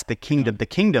 Yeah. That's the kingdom. The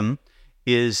kingdom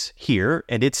is here,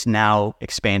 and it's now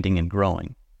expanding and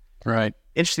growing. Right.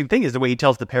 Interesting thing is the way he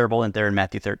tells the parable in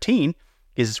Matthew 13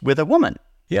 is with a woman.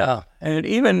 Yeah, and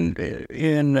even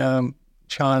in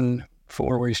John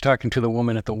 4, where he's talking to the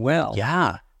woman at the well.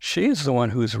 Yeah. She's the one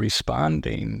who's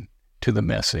responding to the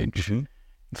message. Mm-hmm.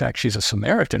 In fact, she's a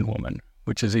Samaritan woman,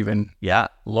 which is even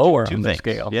lower on the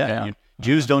scale. Yeah.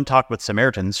 Jews don't talk with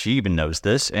Samaritans. She even knows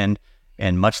this, and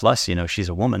much less, she's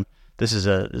a woman. This is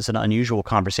an unusual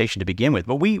conversation to begin with.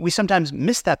 But we sometimes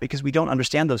miss that because we don't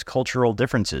understand those cultural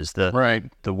differences, the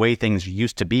way things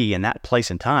used to be in that place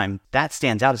and time. That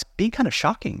stands out as being kind of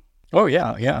shocking. Oh,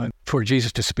 yeah. For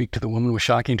Jesus to speak to the woman was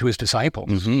shocking to his disciples.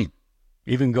 Mm-hmm.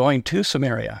 Even going to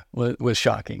Samaria was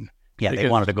shocking. Yeah, they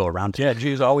wanted to go around. Yeah,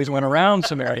 Jesus always went around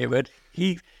Samaria, but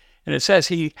and it says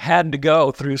he had to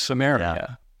go through Samaria.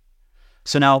 Yeah.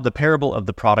 So now the parable of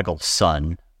the prodigal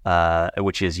son,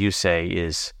 which, as you say,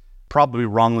 is probably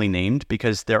wrongly named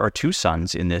because there are two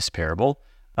sons in this parable.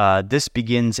 This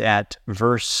begins at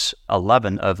verse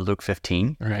 11 of Luke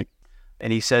 15. Right.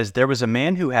 And he says, "There was a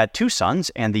man who had two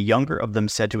sons, and the younger of them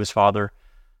said to his father,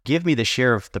 'Give me the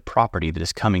share of the property that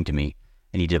is coming to me.'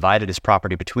 And he divided his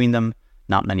property between them.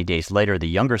 Not many days later, the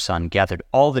younger son gathered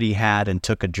all that he had and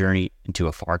took a journey into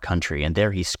a far country, and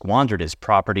there he squandered his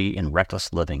property in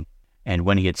reckless living. And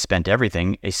when he had spent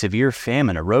everything, a severe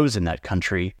famine arose in that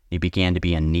country. He began to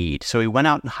be in need. So he went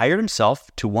out and hired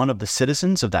himself to one of the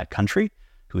citizens of that country,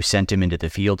 who sent him into the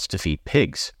fields to feed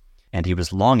pigs. And he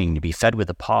was longing to be fed with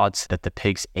the pods that the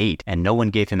pigs ate, and no one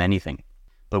gave him anything.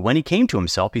 But when he came to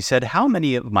himself, he said, 'How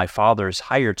many of my father's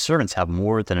hired servants have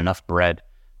more than enough bread?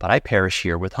 But I perish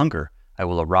here with hunger. I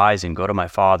will arise and go to my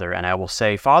father, and I will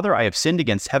say, Father, I have sinned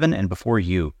against heaven and before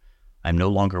you. I am no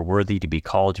longer worthy to be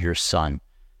called your son.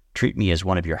 Treat me as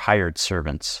one of your hired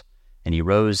servants.' And he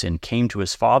rose and came to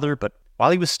his father, but while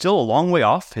he was still a long way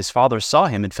off, his father saw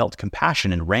him and felt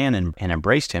compassion and ran and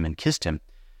embraced him and kissed him.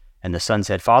 And the son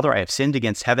said, 'Father, I have sinned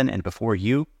against heaven and before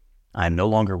you. I am no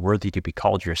longer worthy to be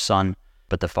called your son.'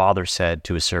 But the father said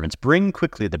to his servants, 'Bring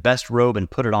quickly the best robe and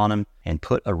put it on him, and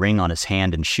put a ring on his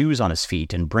hand and shoes on his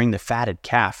feet, and bring the fatted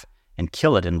calf and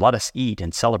kill it, and let us eat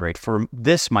and celebrate. For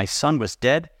this my son was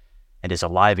dead and is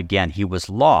alive again. He was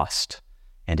lost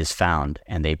and is found.'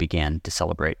 And they began to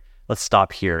celebrate." Let's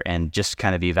stop here and just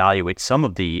kind of evaluate some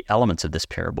of the elements of this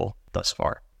parable thus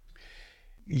far.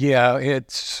 Yeah,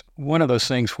 it's one of those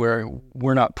things where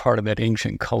we're not part of that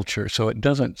ancient culture, so it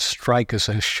doesn't strike us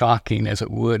as shocking as it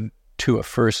would to a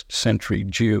first century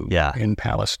Jew in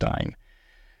Palestine.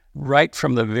 Right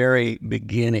from the very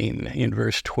beginning in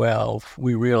verse 12,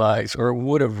 we realize, or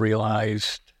would have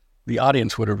realized, the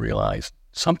audience would have realized,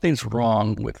 something's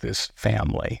wrong with this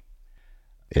family.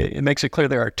 It makes it clear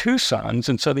there are two sons,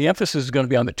 and so the emphasis is going to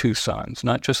be on the two sons,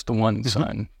 not just the one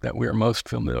son that we're most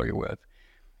familiar with.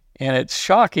 And it's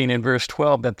shocking in verse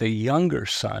 12 that the younger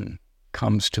son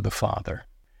comes to the father.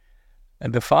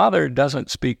 And the father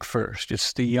doesn't speak first.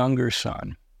 It's the younger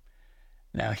son.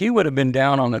 Now, he would have been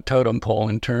down on the totem pole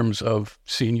in terms of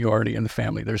seniority in the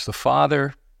family. There's the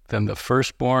father, then the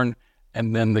firstborn,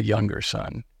 and then the younger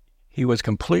son. He was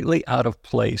completely out of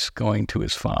place going to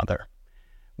his father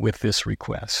with this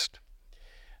request.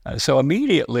 So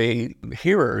immediately,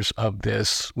 hearers of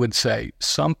this would say,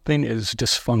 something is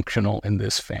dysfunctional in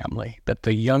this family, that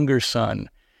the younger son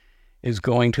is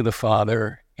going to the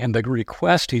father, and the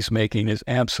request he's making is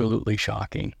absolutely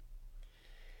shocking.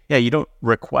 Yeah, you don't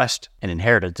request an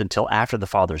inheritance until after the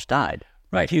father's died.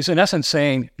 Right. He's in essence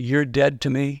saying, you're dead to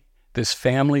me. This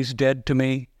family's dead to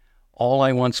me. All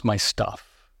I want's my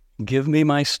stuff. Give me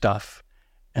my stuff,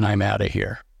 and I'm out of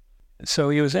here. So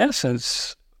he was, in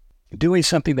essence, doing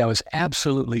something that was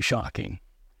absolutely shocking.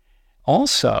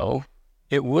 Also,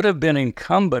 it would have been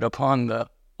incumbent upon the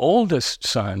oldest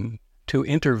son to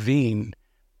intervene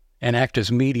and act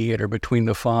as mediator between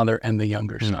the father and the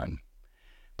younger son.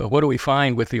 But what do we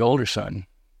find with the older son?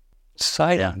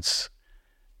 Silence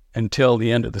until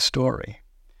the end of the story.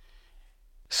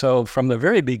 So from the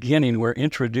very beginning, we're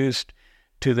introduced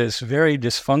to this very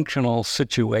dysfunctional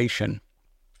situation.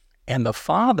 And the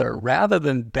father, rather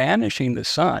than banishing the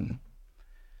son,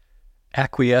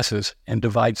 acquiesces and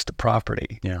divides the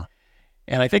property. Yeah.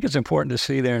 And I think it's important to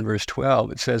see there in verse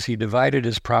 12, it says he divided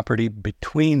his property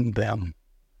between them.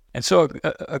 And so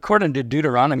according to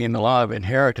Deuteronomy and the law of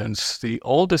inheritance, the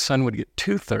oldest son would get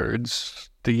 2/3,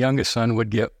 the youngest son would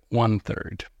get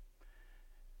 1/3.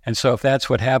 And so if that's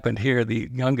what happened here, the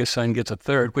youngest son gets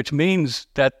 1/3, which means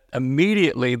that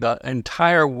immediately the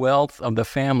entire wealth of the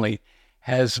family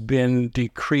has been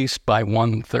decreased by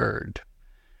 1/3.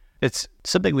 It's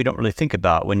something we don't really think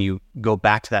about when you go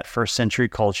back to that first century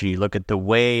culture. You look at the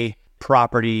way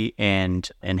property and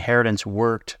inheritance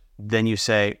worked, then you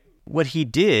say, what he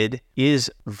did is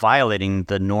violating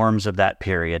the norms of that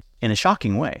period in a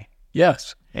shocking way.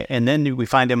 Yes. And then we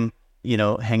find him,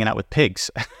 hanging out with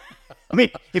pigs. I mean,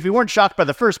 if you weren't shocked by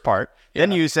the first part,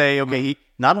 then you say, okay,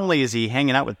 not only is he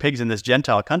hanging out with pigs in this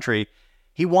Gentile country,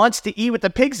 he wants to eat what the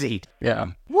pigs eat.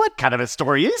 Yeah. What kind of a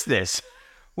story is this?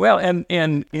 Well, and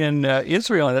in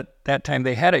Israel at that time,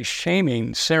 they had a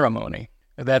shaming ceremony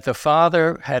that the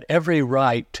father had every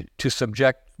right to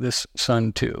subject this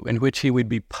son to, in which he would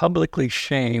be publicly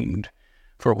shamed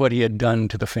for what he had done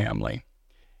to the family.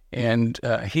 And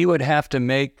he would have to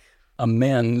make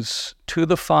amends to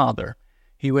the father.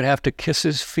 He would have to kiss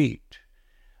his feet.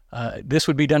 This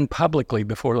would be done publicly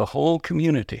before the whole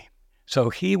community. So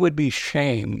he would be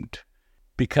shamed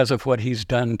because of what he's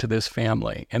done to this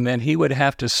family. And then he would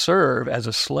have to serve as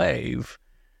a slave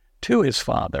to his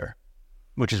father.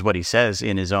 Which is what he says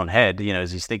in his own head,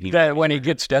 as he's thinking. That when he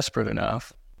gets desperate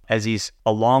enough. As he's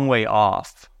a long way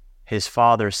off, his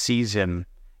father sees him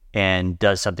and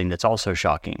does something that's also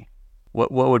shocking.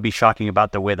 What would be shocking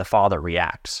about the way the father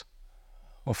reacts?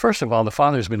 Well, first of all, the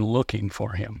father's been looking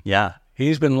for him. Yeah.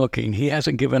 He's been looking. He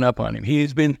hasn't given up on him.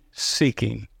 He's been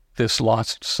seeking this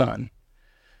lost son.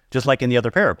 Just like in the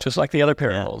other parables. Just like the other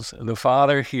parables. Yeah. The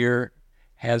father here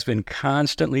has been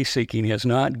constantly seeking. He has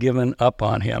not given up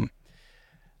on him.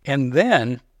 And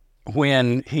then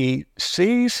when he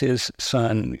sees his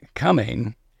son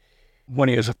coming, when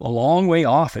he is a long way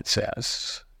off, it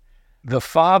says, the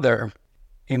father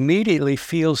immediately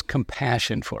feels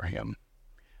compassion for him.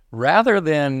 Rather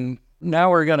than,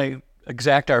 now we're going to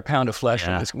exact our pound of flesh,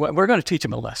 we're going to teach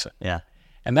him a lesson. Yeah.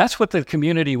 And that's what the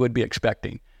community would be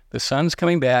expecting. The son's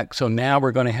coming back, so now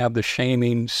we're going to have the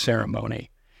shaming ceremony.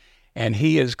 And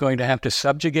he is going to have to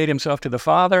subjugate himself to the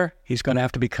father. He's going to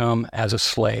have to become as a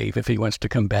slave if he wants to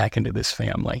come back into this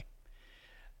family.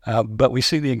 But we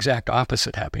see the exact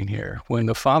opposite happening here. When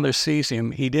the father sees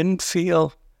him, he didn't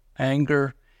feel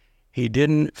anger. He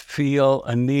didn't feel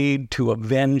a need to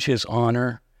avenge his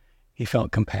honor. He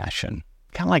felt compassion.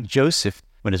 Kind of like Joseph,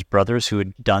 when his brothers who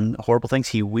had done horrible things,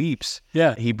 he weeps.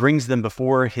 Yeah. He brings them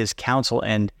before his council,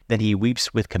 and then he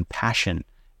weeps with compassion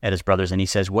at his brothers. And he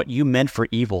says, what you meant for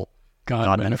evil,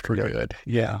 God meant for good.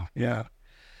 Yeah.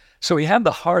 So we have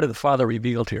the heart of the Father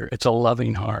revealed here. It's a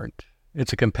loving heart.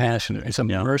 It's a compassionate, it's a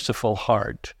merciful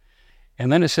heart.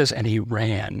 And then it says, and he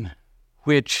ran,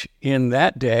 which in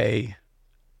that day,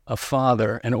 a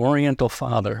father, an Oriental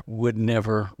father, would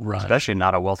never run. Especially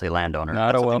not a wealthy landowner.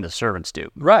 That's something the servants do.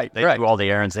 Right, They do all the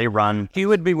errands. They run. He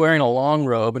would be wearing a long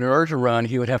robe, and in order to run,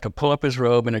 he would have to pull up his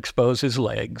robe and expose his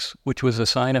legs, which was a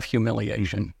sign of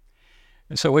humiliation.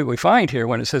 And so what we find here,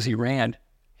 when it says he ran,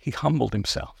 he humbled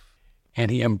himself, and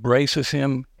he embraces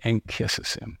him and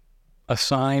kisses him. A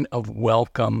sign of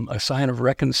welcome, a sign of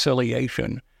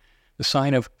reconciliation, a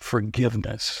sign of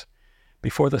forgiveness.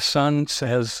 Before the son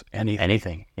says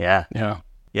anything. Yeah.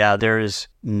 There is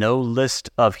no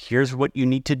list of here's what you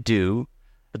need to do.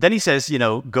 But then he says,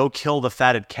 go kill the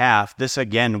fatted calf. This,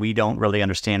 again, we don't really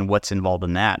understand what's involved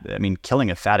in that. I mean,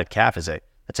 killing a fatted calf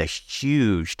that's a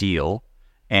huge deal.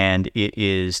 And it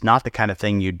is not the kind of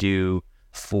thing you do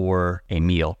for a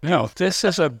meal. No, this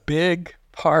is a big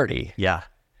party. Yeah.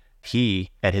 He,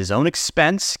 at his own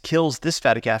expense, kills this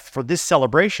fatted calf for this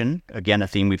celebration. Again, a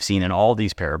theme we've seen in all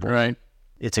these parables. Right.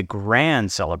 It's a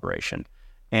grand celebration.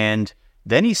 And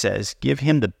then he says, give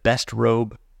him the best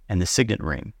robe and the signet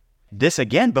ring. This,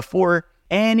 again, before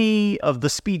any of the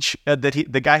speech that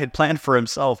the guy had planned for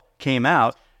himself came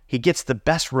out, he gets the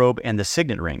best robe and the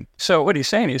signet ring. So what he's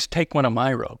saying is, take one of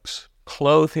my robes,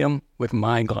 clothe him with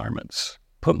my garments,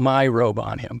 put my robe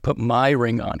on him, put my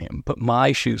ring on him, put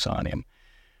my shoes on him,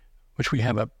 which we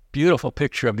have a beautiful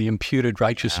picture of the imputed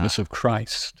righteousness of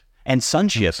Christ. And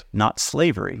sonship, not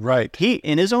slavery. Right. He,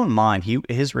 in his own mind,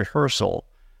 his rehearsal,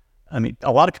 I mean,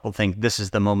 a lot of people think this is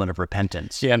the moment of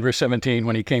repentance. Yeah, in verse 17,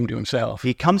 when he came to himself.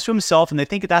 He comes to himself, and they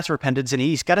think that's repentance, and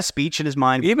he's got a speech in his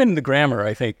mind. Even the grammar,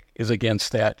 I think, is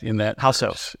against that in that. How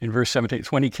so? In verse 17,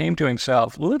 it's when he came to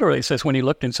himself. Literally, it says when he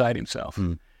looked inside himself.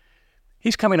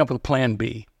 He's coming up with plan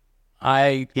B.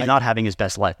 He's not having his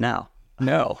best life now.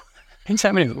 No. He's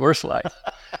having his worst life.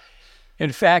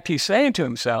 In fact, he's saying to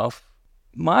himself,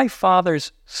 my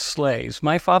father's slaves,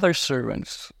 my father's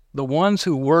servants, the ones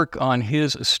who work on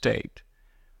his estate,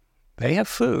 they have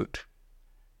food,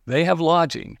 they have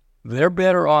lodging, they're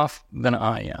better off than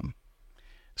I am.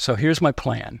 So here's my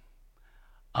plan.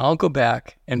 I'll go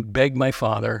back and beg my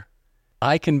father,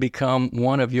 I can become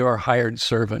one of your hired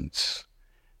servants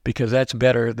because that's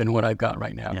better than what I've got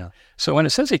right now. Yeah. So when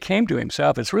it says he came to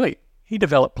himself, it's really, he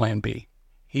developed plan B.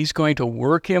 He's going to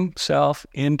work himself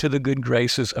into the good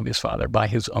graces of his father by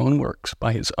his own works,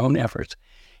 by his own efforts.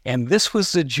 And this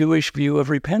was the Jewish view of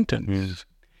repentance.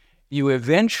 You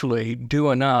eventually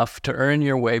do enough to earn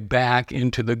your way back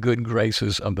into the good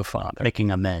graces of the Father.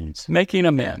 Making amends. Making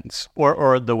amends.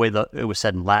 Or the way that it was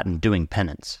said in Latin, doing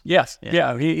penance. Yes.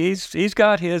 Yeah. He's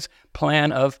got his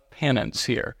plan of penance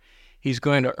here. He's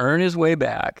going to earn his way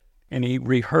back, and he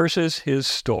rehearses his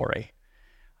story.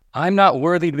 I'm not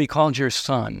worthy to be called your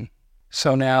son,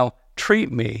 so now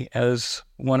treat me as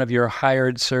one of your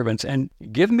hired servants and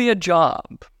give me a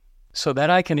job so that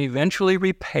I can eventually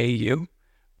repay you,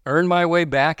 earn my way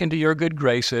back into your good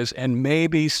graces, and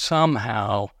maybe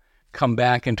somehow come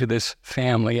back into this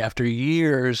family after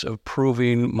years of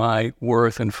proving my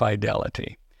worth and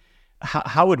fidelity.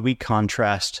 How would we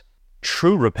contrast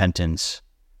true repentance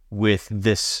with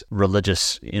this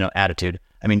religious, attitude?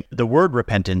 I mean, the word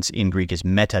repentance in Greek is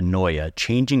metanoia,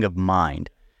 changing of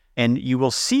mind. And you will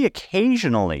see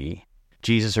occasionally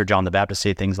Jesus or John the Baptist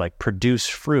say things like produce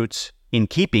fruits in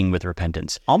keeping with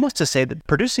repentance, almost to say that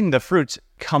producing the fruits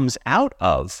comes out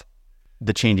of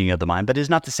the changing of the mind, but is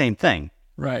not the same thing.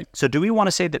 Right. So do we want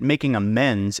to say that making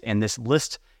amends and this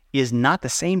list is not the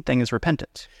same thing as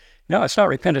repentance? No, it's not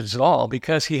repentance at all,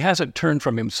 because he hasn't turned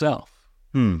from himself.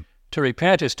 To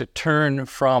repent is to turn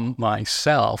from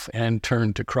myself and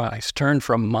turn to Christ. Turn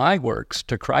from my works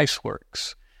to Christ's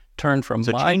works. Turn from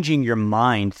changing your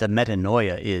mind, the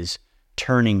metanoia, is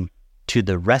turning to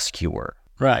the rescuer.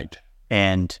 Right.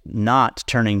 And not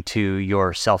turning to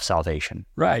your self-salvation.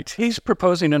 Right. He's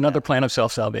proposing another plan of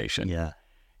self-salvation. Yeah.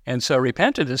 And so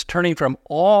repentance is turning from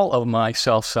all of my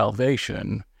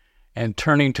self-salvation and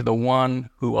turning to the one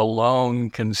who alone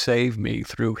can save me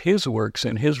through his works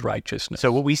and his righteousness.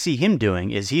 So what we see him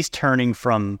doing is he's turning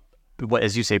from, what,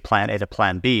 as you say, plan A to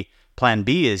plan B. Plan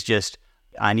B is just,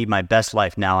 I need my best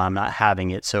life now, I'm not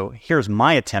having it, so here's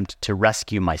my attempt to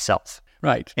rescue myself.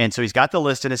 Right. And so he's got the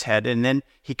list in his head, and then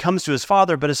he comes to his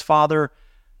father, but his father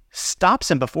stops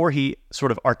him before he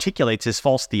sort of articulates his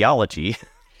false theology,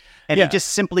 and he just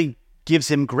simply gives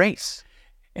him grace.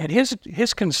 And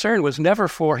his concern was never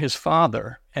for his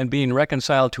father and being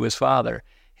reconciled to his father.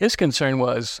 His concern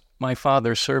was, my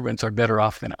father's servants are better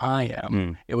off than I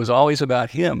am. It was always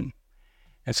about him.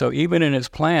 And so even in his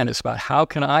plan, it's about, how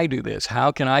can I do this?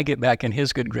 How can I get back in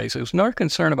his good grace? It was no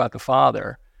concern about the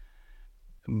father,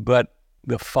 but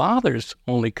the father's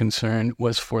only concern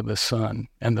was for the son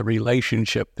and the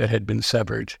relationship that had been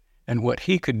severed and what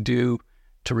he could do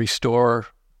to restore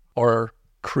or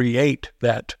create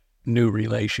that new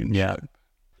relationship. Yeah.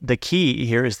 The key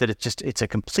here is that it's a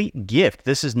complete gift.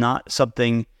 This is not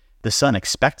something the son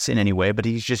expects in any way, but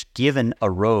he's just given a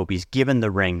robe. He's given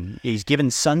the ring. He's given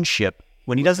sonship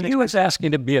when he doesn't. He was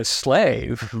asking to be a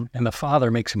slave, and the father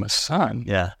makes him a son.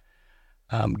 Yeah.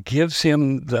 Gives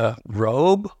him the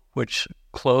robe, which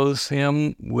clothes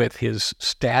him with his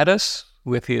status,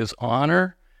 with his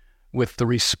honor, with the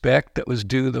respect that was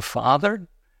due the father.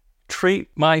 Treat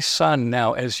my son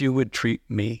now as you would treat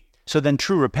me. So then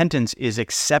true repentance is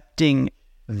accepting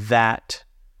that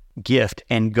gift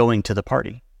and going to the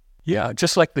party. Yeah,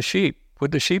 just like the sheep.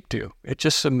 What the sheep do? It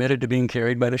just submitted to being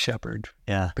carried by the shepherd.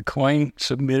 Yeah. The coin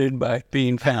submitted by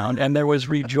being found, and there was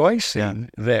rejoicing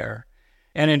there.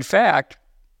 And in fact,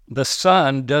 the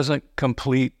son doesn't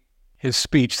complete his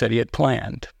speech that he had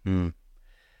planned.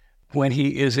 When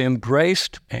he is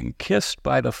embraced and kissed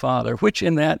by the father, which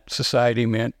in that society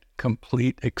meant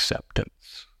complete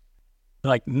acceptance.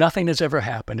 Like nothing has ever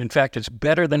happened. In fact, it's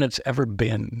better than it's ever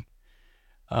been,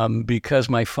 because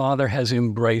my father has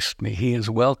embraced me. He has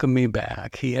welcomed me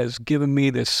back. He has given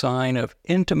me this sign of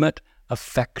intimate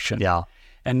affection. Yeah.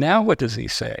 And now what does he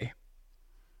say?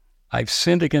 I've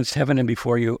sinned against heaven and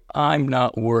before you. I'm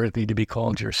not worthy to be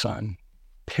called your son.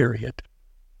 Period.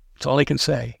 That's all he can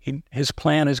say. His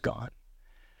plan is gone.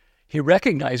 He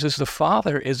recognizes the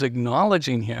Father is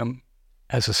acknowledging him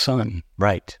as a son.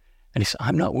 Right. And he says,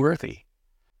 I'm not worthy.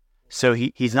 So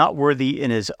he's not worthy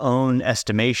in his own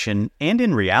estimation and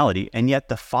in reality, and yet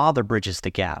the Father bridges the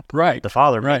gap. Right. The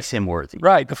Father makes him worthy.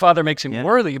 Right. The Father makes him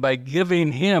worthy by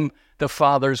giving him the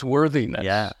Father's worthiness.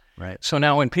 Yeah, right. So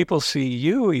now when people see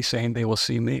you, he's saying they will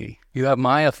see me. You have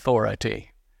my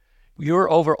authority. You're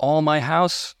over all my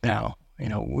house now. You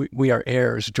know, we are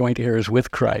heirs, joint heirs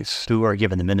with Christ. Who are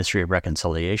given the ministry of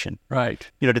reconciliation. Right.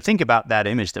 You know, to think about that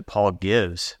image that Paul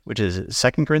gives, which is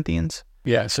 2 Corinthians?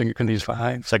 Yeah, 2 Corinthians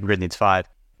 5. 2 Corinthians 5.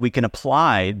 We can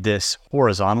apply this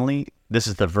horizontally. This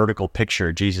is the vertical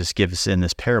picture Jesus gives in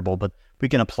this parable, but we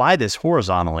can apply this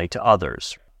horizontally to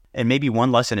others. And maybe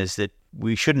one lesson is that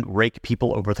we shouldn't rake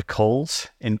people over the coals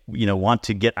and, want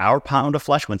to get our pound of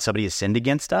flesh when somebody has sinned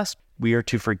against us. We are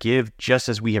to forgive just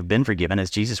as we have been forgiven, as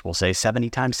Jesus will say, 70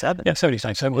 times 7. Yeah, 70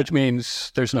 times 7, which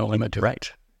means there's no limit to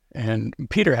it. And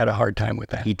Peter had a hard time with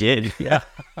that. He did. Yeah.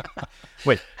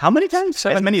 Wait, how many times?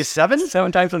 As many as 7?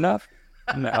 7 times enough?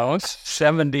 No,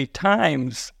 70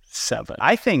 times 7.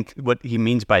 I think what he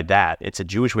means by that, it's a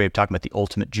Jewish way of talking about the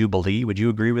ultimate jubilee. Would you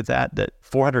agree with that? That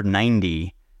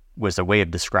 490 was a way of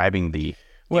describing the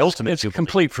ultimate it's jubilee.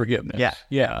 Complete forgiveness. Yeah.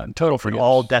 Yeah, total forgiveness.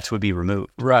 All debts would be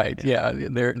removed. Right, yeah.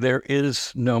 There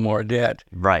is no more debt.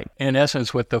 Right. In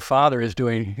essence, what the Father is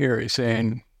doing here is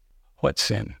saying, what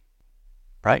sin?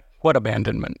 Right. What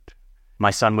abandonment?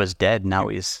 My son was dead, now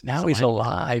he's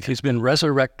alive. He's been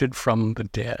resurrected from the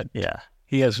dead. Yeah.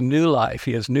 He has new life.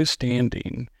 He has new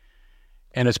standing.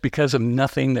 And it's because of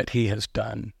nothing that he has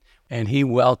done. And he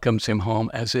welcomes him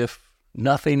home as if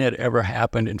nothing had ever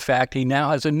happened. In fact, he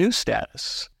now has a new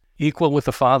status, equal with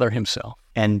the Father himself.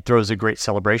 And throws a great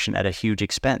celebration at a huge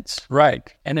expense.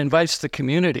 Right. And invites the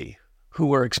community who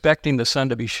were expecting the son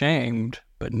to be shamed,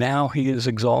 but now he is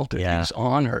exalted. Yeah. He's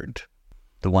honored.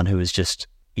 The one who is just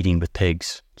eating with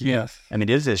pigs. Yes. I mean,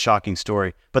 it is a shocking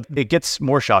story, but it gets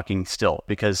more shocking still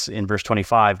because in verse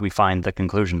 25, we find the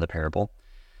conclusion of the parable.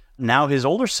 Now his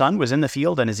older son was in the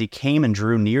field, and as he came and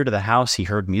drew near to the house, he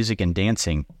heard music and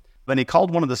dancing. Then he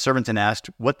called one of the servants and asked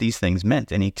what these things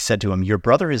meant. And he said to him, your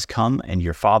brother has come, and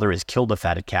your father has killed the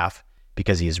fatted calf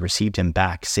because he has received him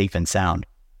back safe and sound.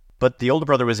 But the older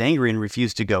brother was angry and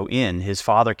refused to go in. His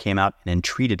father came out and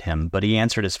entreated him, but he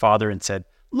answered his father and said,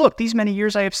 look, these many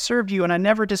years I have served you, and I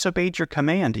never disobeyed your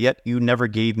command, yet you never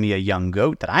gave me a young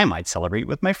goat that I might celebrate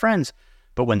with my friends.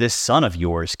 But when this son of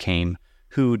yours came,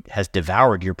 who has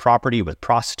devoured your property with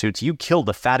prostitutes, you killed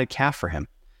the fatted calf for him.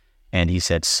 And he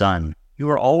said, son, you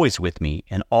are always with me,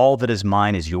 and all that is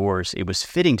mine is yours. It was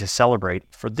fitting to celebrate,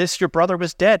 for this your brother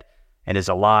was dead, and is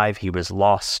alive. He was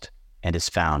lost, and is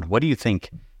found. What do you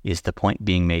think is the point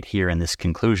being made here in this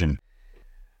conclusion?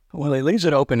 Well, he leaves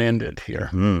it open-ended here.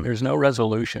 There's no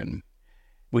resolution.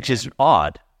 Which is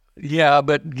odd. Yeah,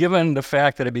 but given the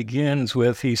fact that it begins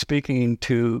with he's speaking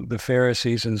to the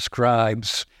Pharisees and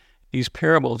scribes, these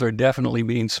parables are definitely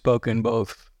being spoken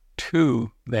both to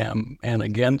them and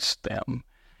against them.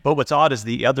 But what's odd is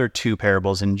the other two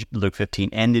parables in Luke 15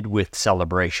 ended with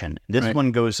celebration. This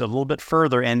one goes a little bit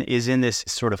further and is in this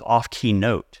sort of off-key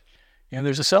note. And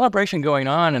there's a celebration going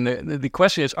on, and the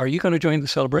question is, are you going to join the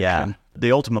celebration? Yeah.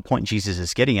 The ultimate point Jesus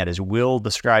is getting at is, will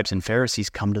the scribes and Pharisees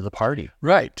come to the party?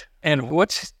 Right. And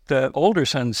what's the older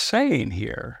son saying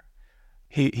here?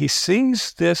 He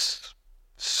sees this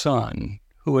son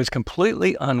who is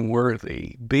completely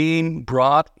unworthy being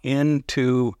brought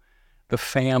into the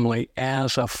family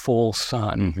as a full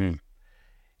son. Mm-hmm.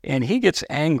 And he gets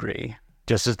angry.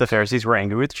 Just as the Pharisees were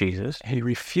angry with Jesus. He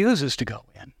refuses to go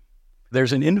in.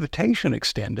 There's an invitation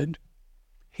extended.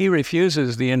 He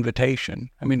refuses the invitation.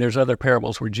 I mean, there's other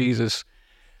parables where Jesus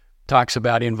talks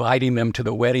about inviting them to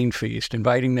the wedding feast,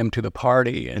 inviting them to the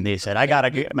party. And they said, I got to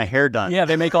get my hair done. Yeah,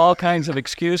 they make all kinds of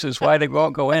excuses why they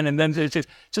won't go in. And then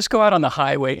just go out on the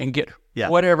highway and get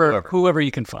whoever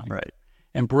you can find. Right.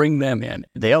 And bring them in.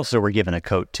 They also were given a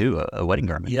coat too, a wedding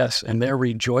garment. Yes, and they're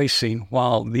rejoicing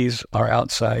while these are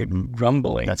outside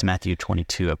grumbling. That's Matthew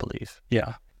 22, I believe.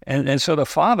 Yeah. And so the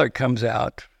father comes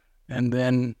out and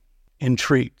then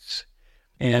entreats.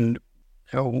 And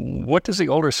what does the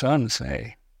older son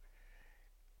say?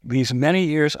 These many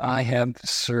years I have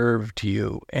served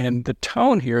you. And the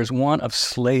tone here is one of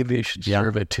slavish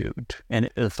servitude. And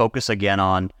the focus again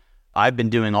on, I've been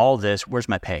doing all this, where's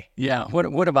my pay? Yeah,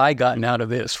 what have I gotten out of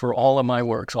this for all of my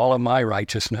works, all of my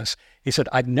righteousness? He said,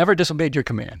 I've never disobeyed your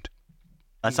command.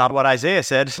 That's not what Isaiah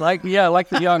said. Like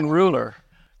the young ruler.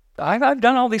 I've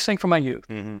done all these things from my youth.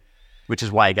 Mm-hmm. Which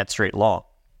is why I got straight law.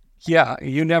 Yeah,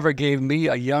 you never gave me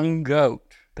a young goat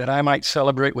that I might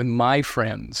celebrate with my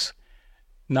friends,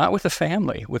 not with the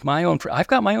family, with my own. I've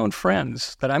got my own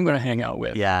friends that I'm going to hang out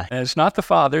with. Yeah. And it's not the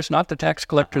fathers, not the tax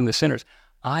collector and the sinners.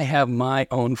 I have my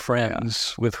own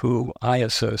friends with who I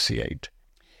associate.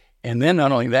 And then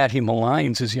not only that, he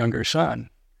maligns his younger son.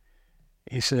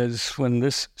 He says, when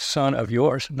this son of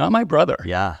yours, not my brother.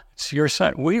 Yeah. It's your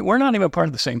son. We're not even part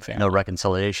of the same family. No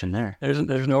reconciliation there.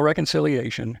 There's no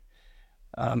reconciliation.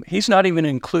 He's not even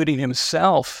including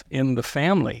himself in the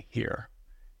family here.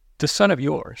 The son of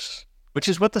yours. Which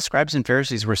is what the scribes and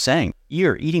Pharisees were saying.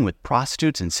 You're eating with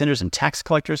prostitutes and sinners and tax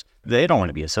collectors. They don't want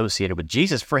to be associated with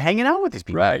Jesus for hanging out with these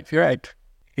people. Right, you're right.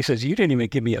 He says, you didn't even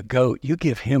give me a goat. You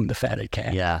give him the fatted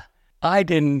calf. Yeah. I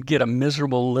didn't get a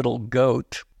miserable little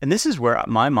goat. And this is where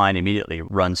my mind immediately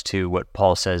runs to what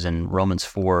Paul says in Romans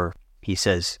 4. He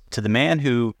says, to the man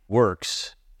who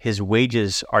works, his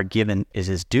wages are given as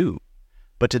his due.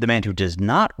 But to the man who does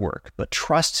not work, but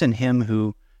trusts in him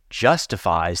who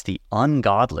justifies the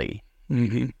ungodly,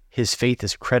 his faith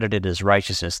is credited as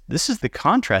righteousness. This is the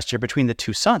contrast here between the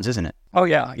two sons, isn't it? Oh,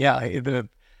 yeah.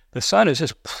 The son is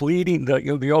just pleading,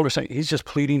 the older son, he's just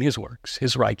pleading his works,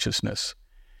 his righteousness.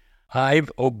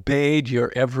 I've obeyed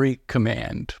your every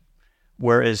command.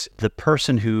 Whereas the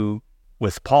person who,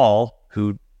 with Paul,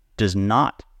 who does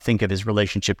not think of his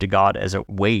relationship to God as a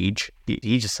wage,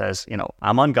 he just says,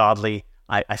 I'm ungodly,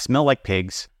 I smell like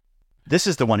pigs. This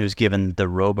is the one who's given the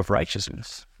robe of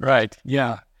righteousness. Right,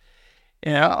 yeah.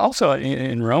 And also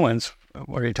in Romans,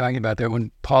 what are you talking about there?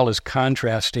 When Paul is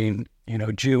contrasting,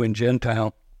 Jew and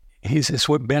Gentile, he says,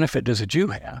 what benefit does a Jew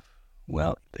have?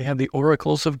 Well, they have the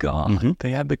oracles of God. Mm-hmm.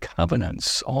 They have the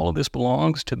covenants. All of this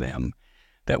belongs to them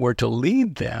that were to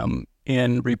lead them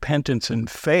in repentance and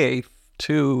faith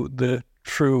to the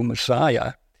true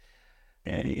Messiah.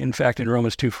 In fact, in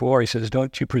Romans 2:4, he says,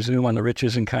 don't you presume on the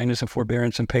riches and kindness and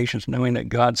forbearance and patience, knowing that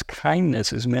God's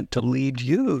kindness is meant to lead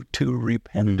you to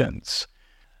repentance.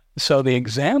 So the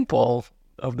example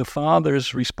of the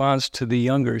father's response to the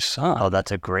younger son. Oh,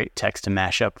 that's a great text to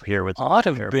mash up here with. Ought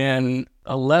to have been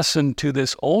a lesson to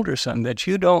this older son that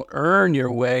you don't earn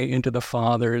your way into the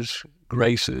father's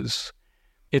graces.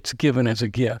 It's given as a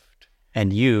gift.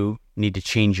 And you need to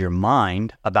change your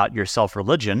mind about your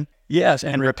self-religion. Yes,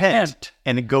 and repent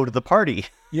and go to the party.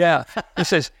 Yeah. It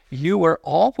says, you were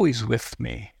always with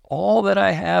me. All that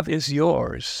I have is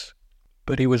yours.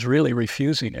 But he was really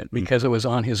refusing it because it was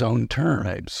on his own terms.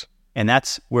 Right. And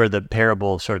that's where the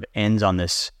parable sort of ends on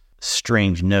this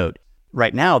strange note.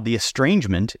 Right now, the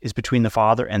estrangement is between the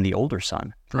father and the older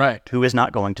son. Right. Who is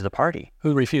not going to the party.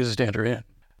 Who refuses to enter in.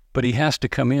 But he has to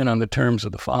come in on the terms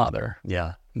of the father.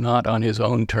 Yeah. Not on his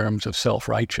own terms of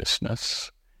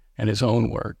self-righteousness and his own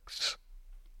works.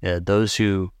 Yeah, those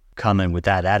who come in with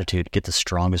that attitude get the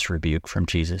strongest rebuke from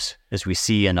Jesus, as we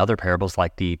see in other parables,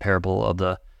 like the parable of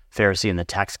the Pharisee and the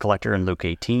tax collector in Luke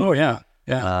 18. Oh, yeah,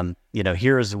 yeah.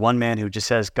 Here is one man who just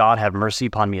says, God, have mercy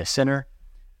upon me, a sinner,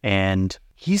 and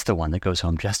he's the one that goes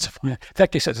home justified. Yeah. In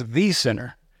fact, he says, the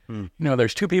sinner.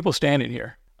 There's two people standing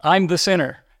here. I'm the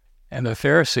sinner. And the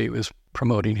Pharisee was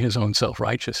promoting his own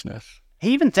self-righteousness.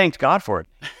 He even thanked God for it.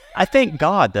 I thank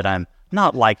God that I'm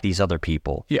not like these other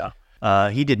people. Yeah.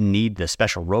 He didn't need the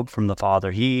special robe from the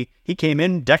Father. He came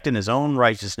in decked in his own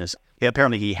righteousness.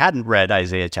 Apparently, he hadn't read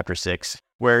Isaiah chapter 6,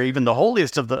 where even the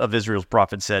holiest of Israel's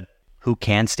prophets said, who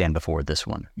can stand before this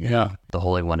one? Yeah. The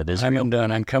Holy One of Israel. I'm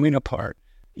undone. I'm coming apart.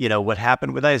 What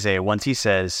happened with Isaiah, once he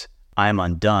says, I'm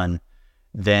undone,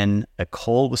 then a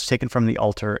coal was taken from the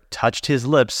altar, touched his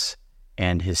lips,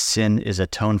 and his sin is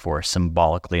atoned for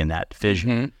symbolically in that vision.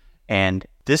 Mm-hmm. And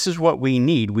this is what we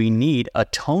need. We need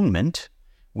atonement.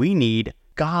 We need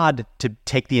God to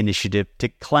take the initiative to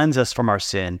cleanse us from our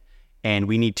sin, and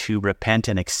we need to repent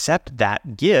and accept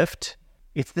that gift.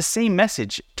 It's the same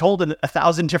message told in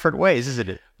 1,000 different ways, isn't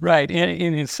it? Right. And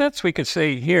in a sense, we could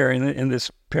say here in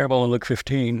this parable in Luke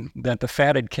 15 that the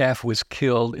fatted calf was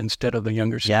killed instead of the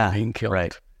younger son being killed.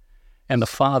 Right. And the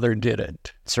father did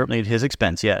it. Certainly at his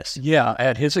expense, yes. Yeah,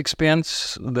 at his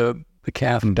expense, the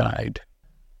calf died.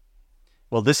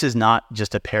 Well, this is not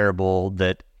just a parable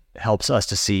that helps us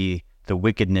to see the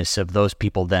wickedness of those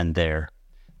people then there.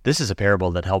 This is a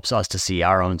parable that helps us to see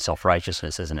our own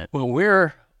self-righteousness, isn't it? Well,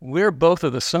 we're both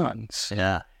of the sons.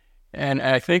 Yeah. And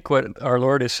I think what our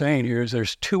Lord is saying here is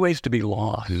there's two ways to be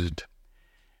lost.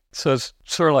 So it's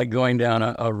sort of like going down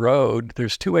a road.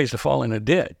 There's two ways to fall in a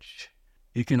ditch.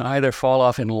 You can either fall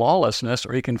off in lawlessness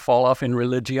or you can fall off in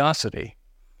religiosity.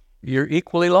 You're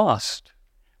equally lost,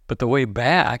 but the way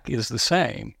back is the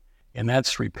same. And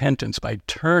that's repentance by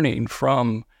turning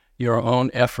from your own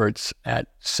efforts at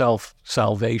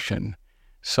self-salvation,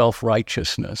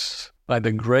 self-righteousness, by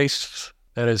the grace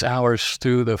that is ours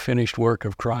through the finished work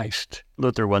of Christ.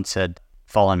 Luther once said,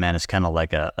 fallen man is kind of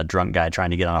like a drunk guy trying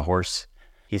to get on a horse.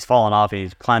 He's fallen off, he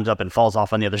climbs up and falls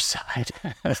off on the other side.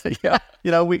 Yeah.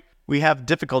 We have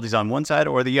difficulties on one side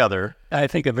or the other. I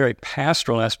think a very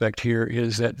pastoral aspect here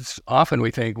is that often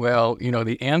we think, well,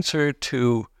 the answer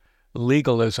to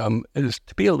legalism is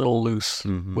to be a little loose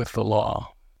with the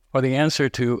law. Or the answer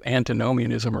to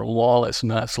antinomianism or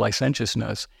lawlessness,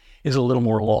 licentiousness, is a little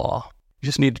more law. You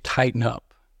just need to tighten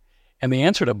up. And the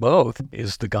answer to both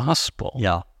is the gospel.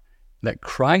 Yeah. That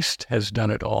Christ has done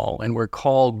it all, and we're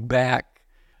called back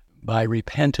by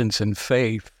repentance and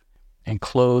faith and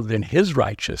clothed in his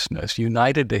righteousness,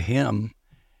 united to him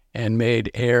and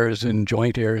made heirs and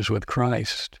joint heirs with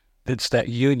Christ. It's that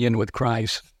union with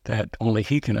Christ that only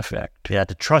he can effect. Yeah,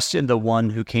 to trust in the one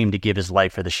who came to give his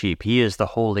life for the sheep. He is the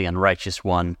holy and righteous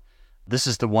one. This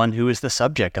is the one who is the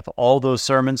subject of all those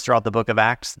sermons throughout the book of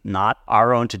Acts, not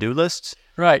our own to-do lists.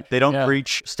 Right. They don't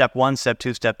preach step 1, step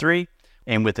 2, step 3,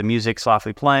 and with the music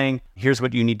softly playing, here's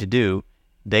what you need to do.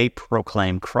 They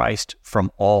proclaim Christ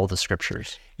from all the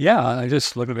scriptures. Yeah, I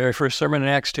just look at the very first sermon in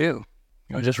Acts 2,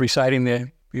 just reciting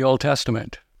the Old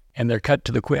Testament, and they're cut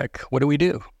to the quick. What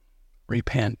do?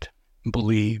 Repent,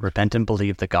 believe. Repent and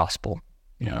believe the gospel.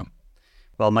 Yeah.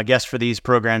 Well, my guest for these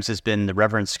programs has been the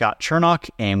Reverend Scott Chernock,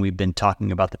 and we've been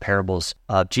talking about the parables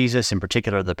of Jesus, in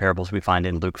particular the parables we find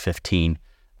in Luke 15.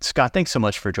 Scott, thanks so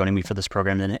much for joining me for this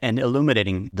program and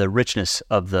illuminating the richness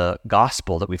of the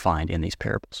gospel that we find in these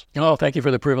parables. Oh, thank you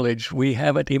for the privilege. We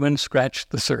haven't even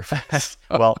scratched the surface.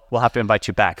 Well, we'll have to invite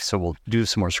you back, so we'll do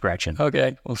some more scratching.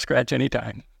 Okay, we'll scratch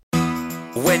anytime.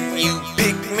 When you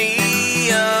picked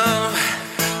me up,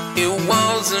 it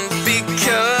wasn't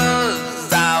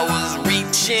because I was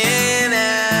reaching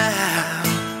out.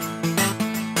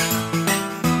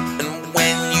 And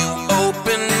when you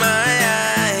opened my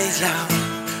eyes,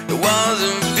 it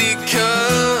wasn't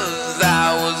because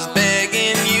I was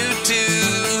begging you to.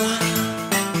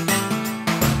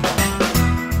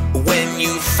 When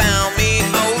you found me,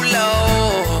 oh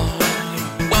Lord,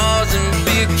 it wasn't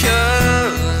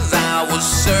because I was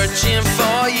searching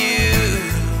for you.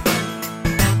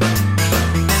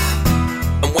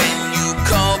 And when you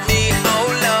called me, oh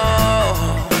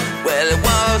Lord, well, it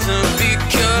wasn't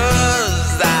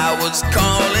because I was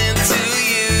calling to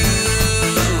you.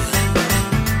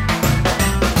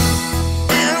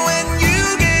 And when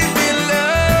you gave me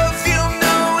love, you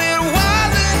know it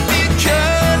wasn't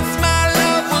because my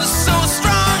love was so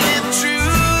strong and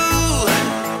true.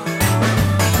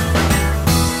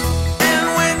 And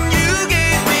when you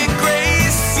gave me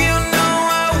grace, you know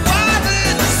I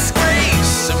wasn't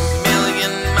disgraced. A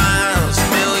million miles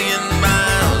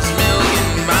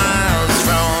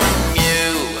from you.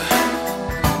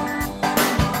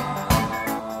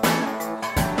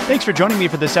 Thanks for joining me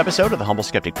for this episode of the Humble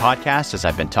Skeptic Podcast, as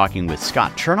I've been talking with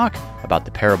Scott Chernock about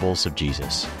the parables of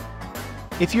Jesus.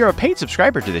 If you're a paid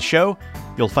subscriber to the show,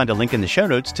 you'll find a link in the show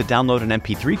notes to download an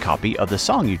MP3 copy of the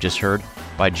song you just heard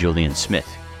by Julian Smith.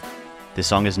 This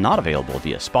song is not available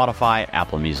via Spotify,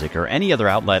 Apple Music, or any other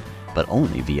outlet, but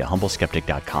only via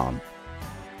humbleskeptic.com.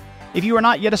 If you are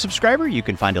not yet a subscriber, you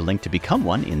can find a link to become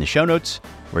one in the show notes,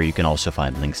 where you can also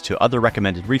find links to other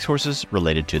recommended resources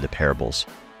related to the parables.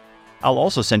 I'll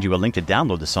also send you a link to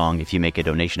download the song if you make a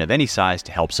donation of any size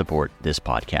to help support this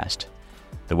podcast.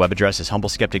 The web address is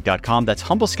humbleskeptic.com. That's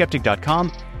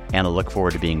humbleskeptic.com, and I look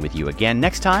forward to being with you again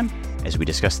next time as we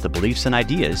discuss the beliefs and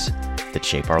ideas that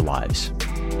shape our lives.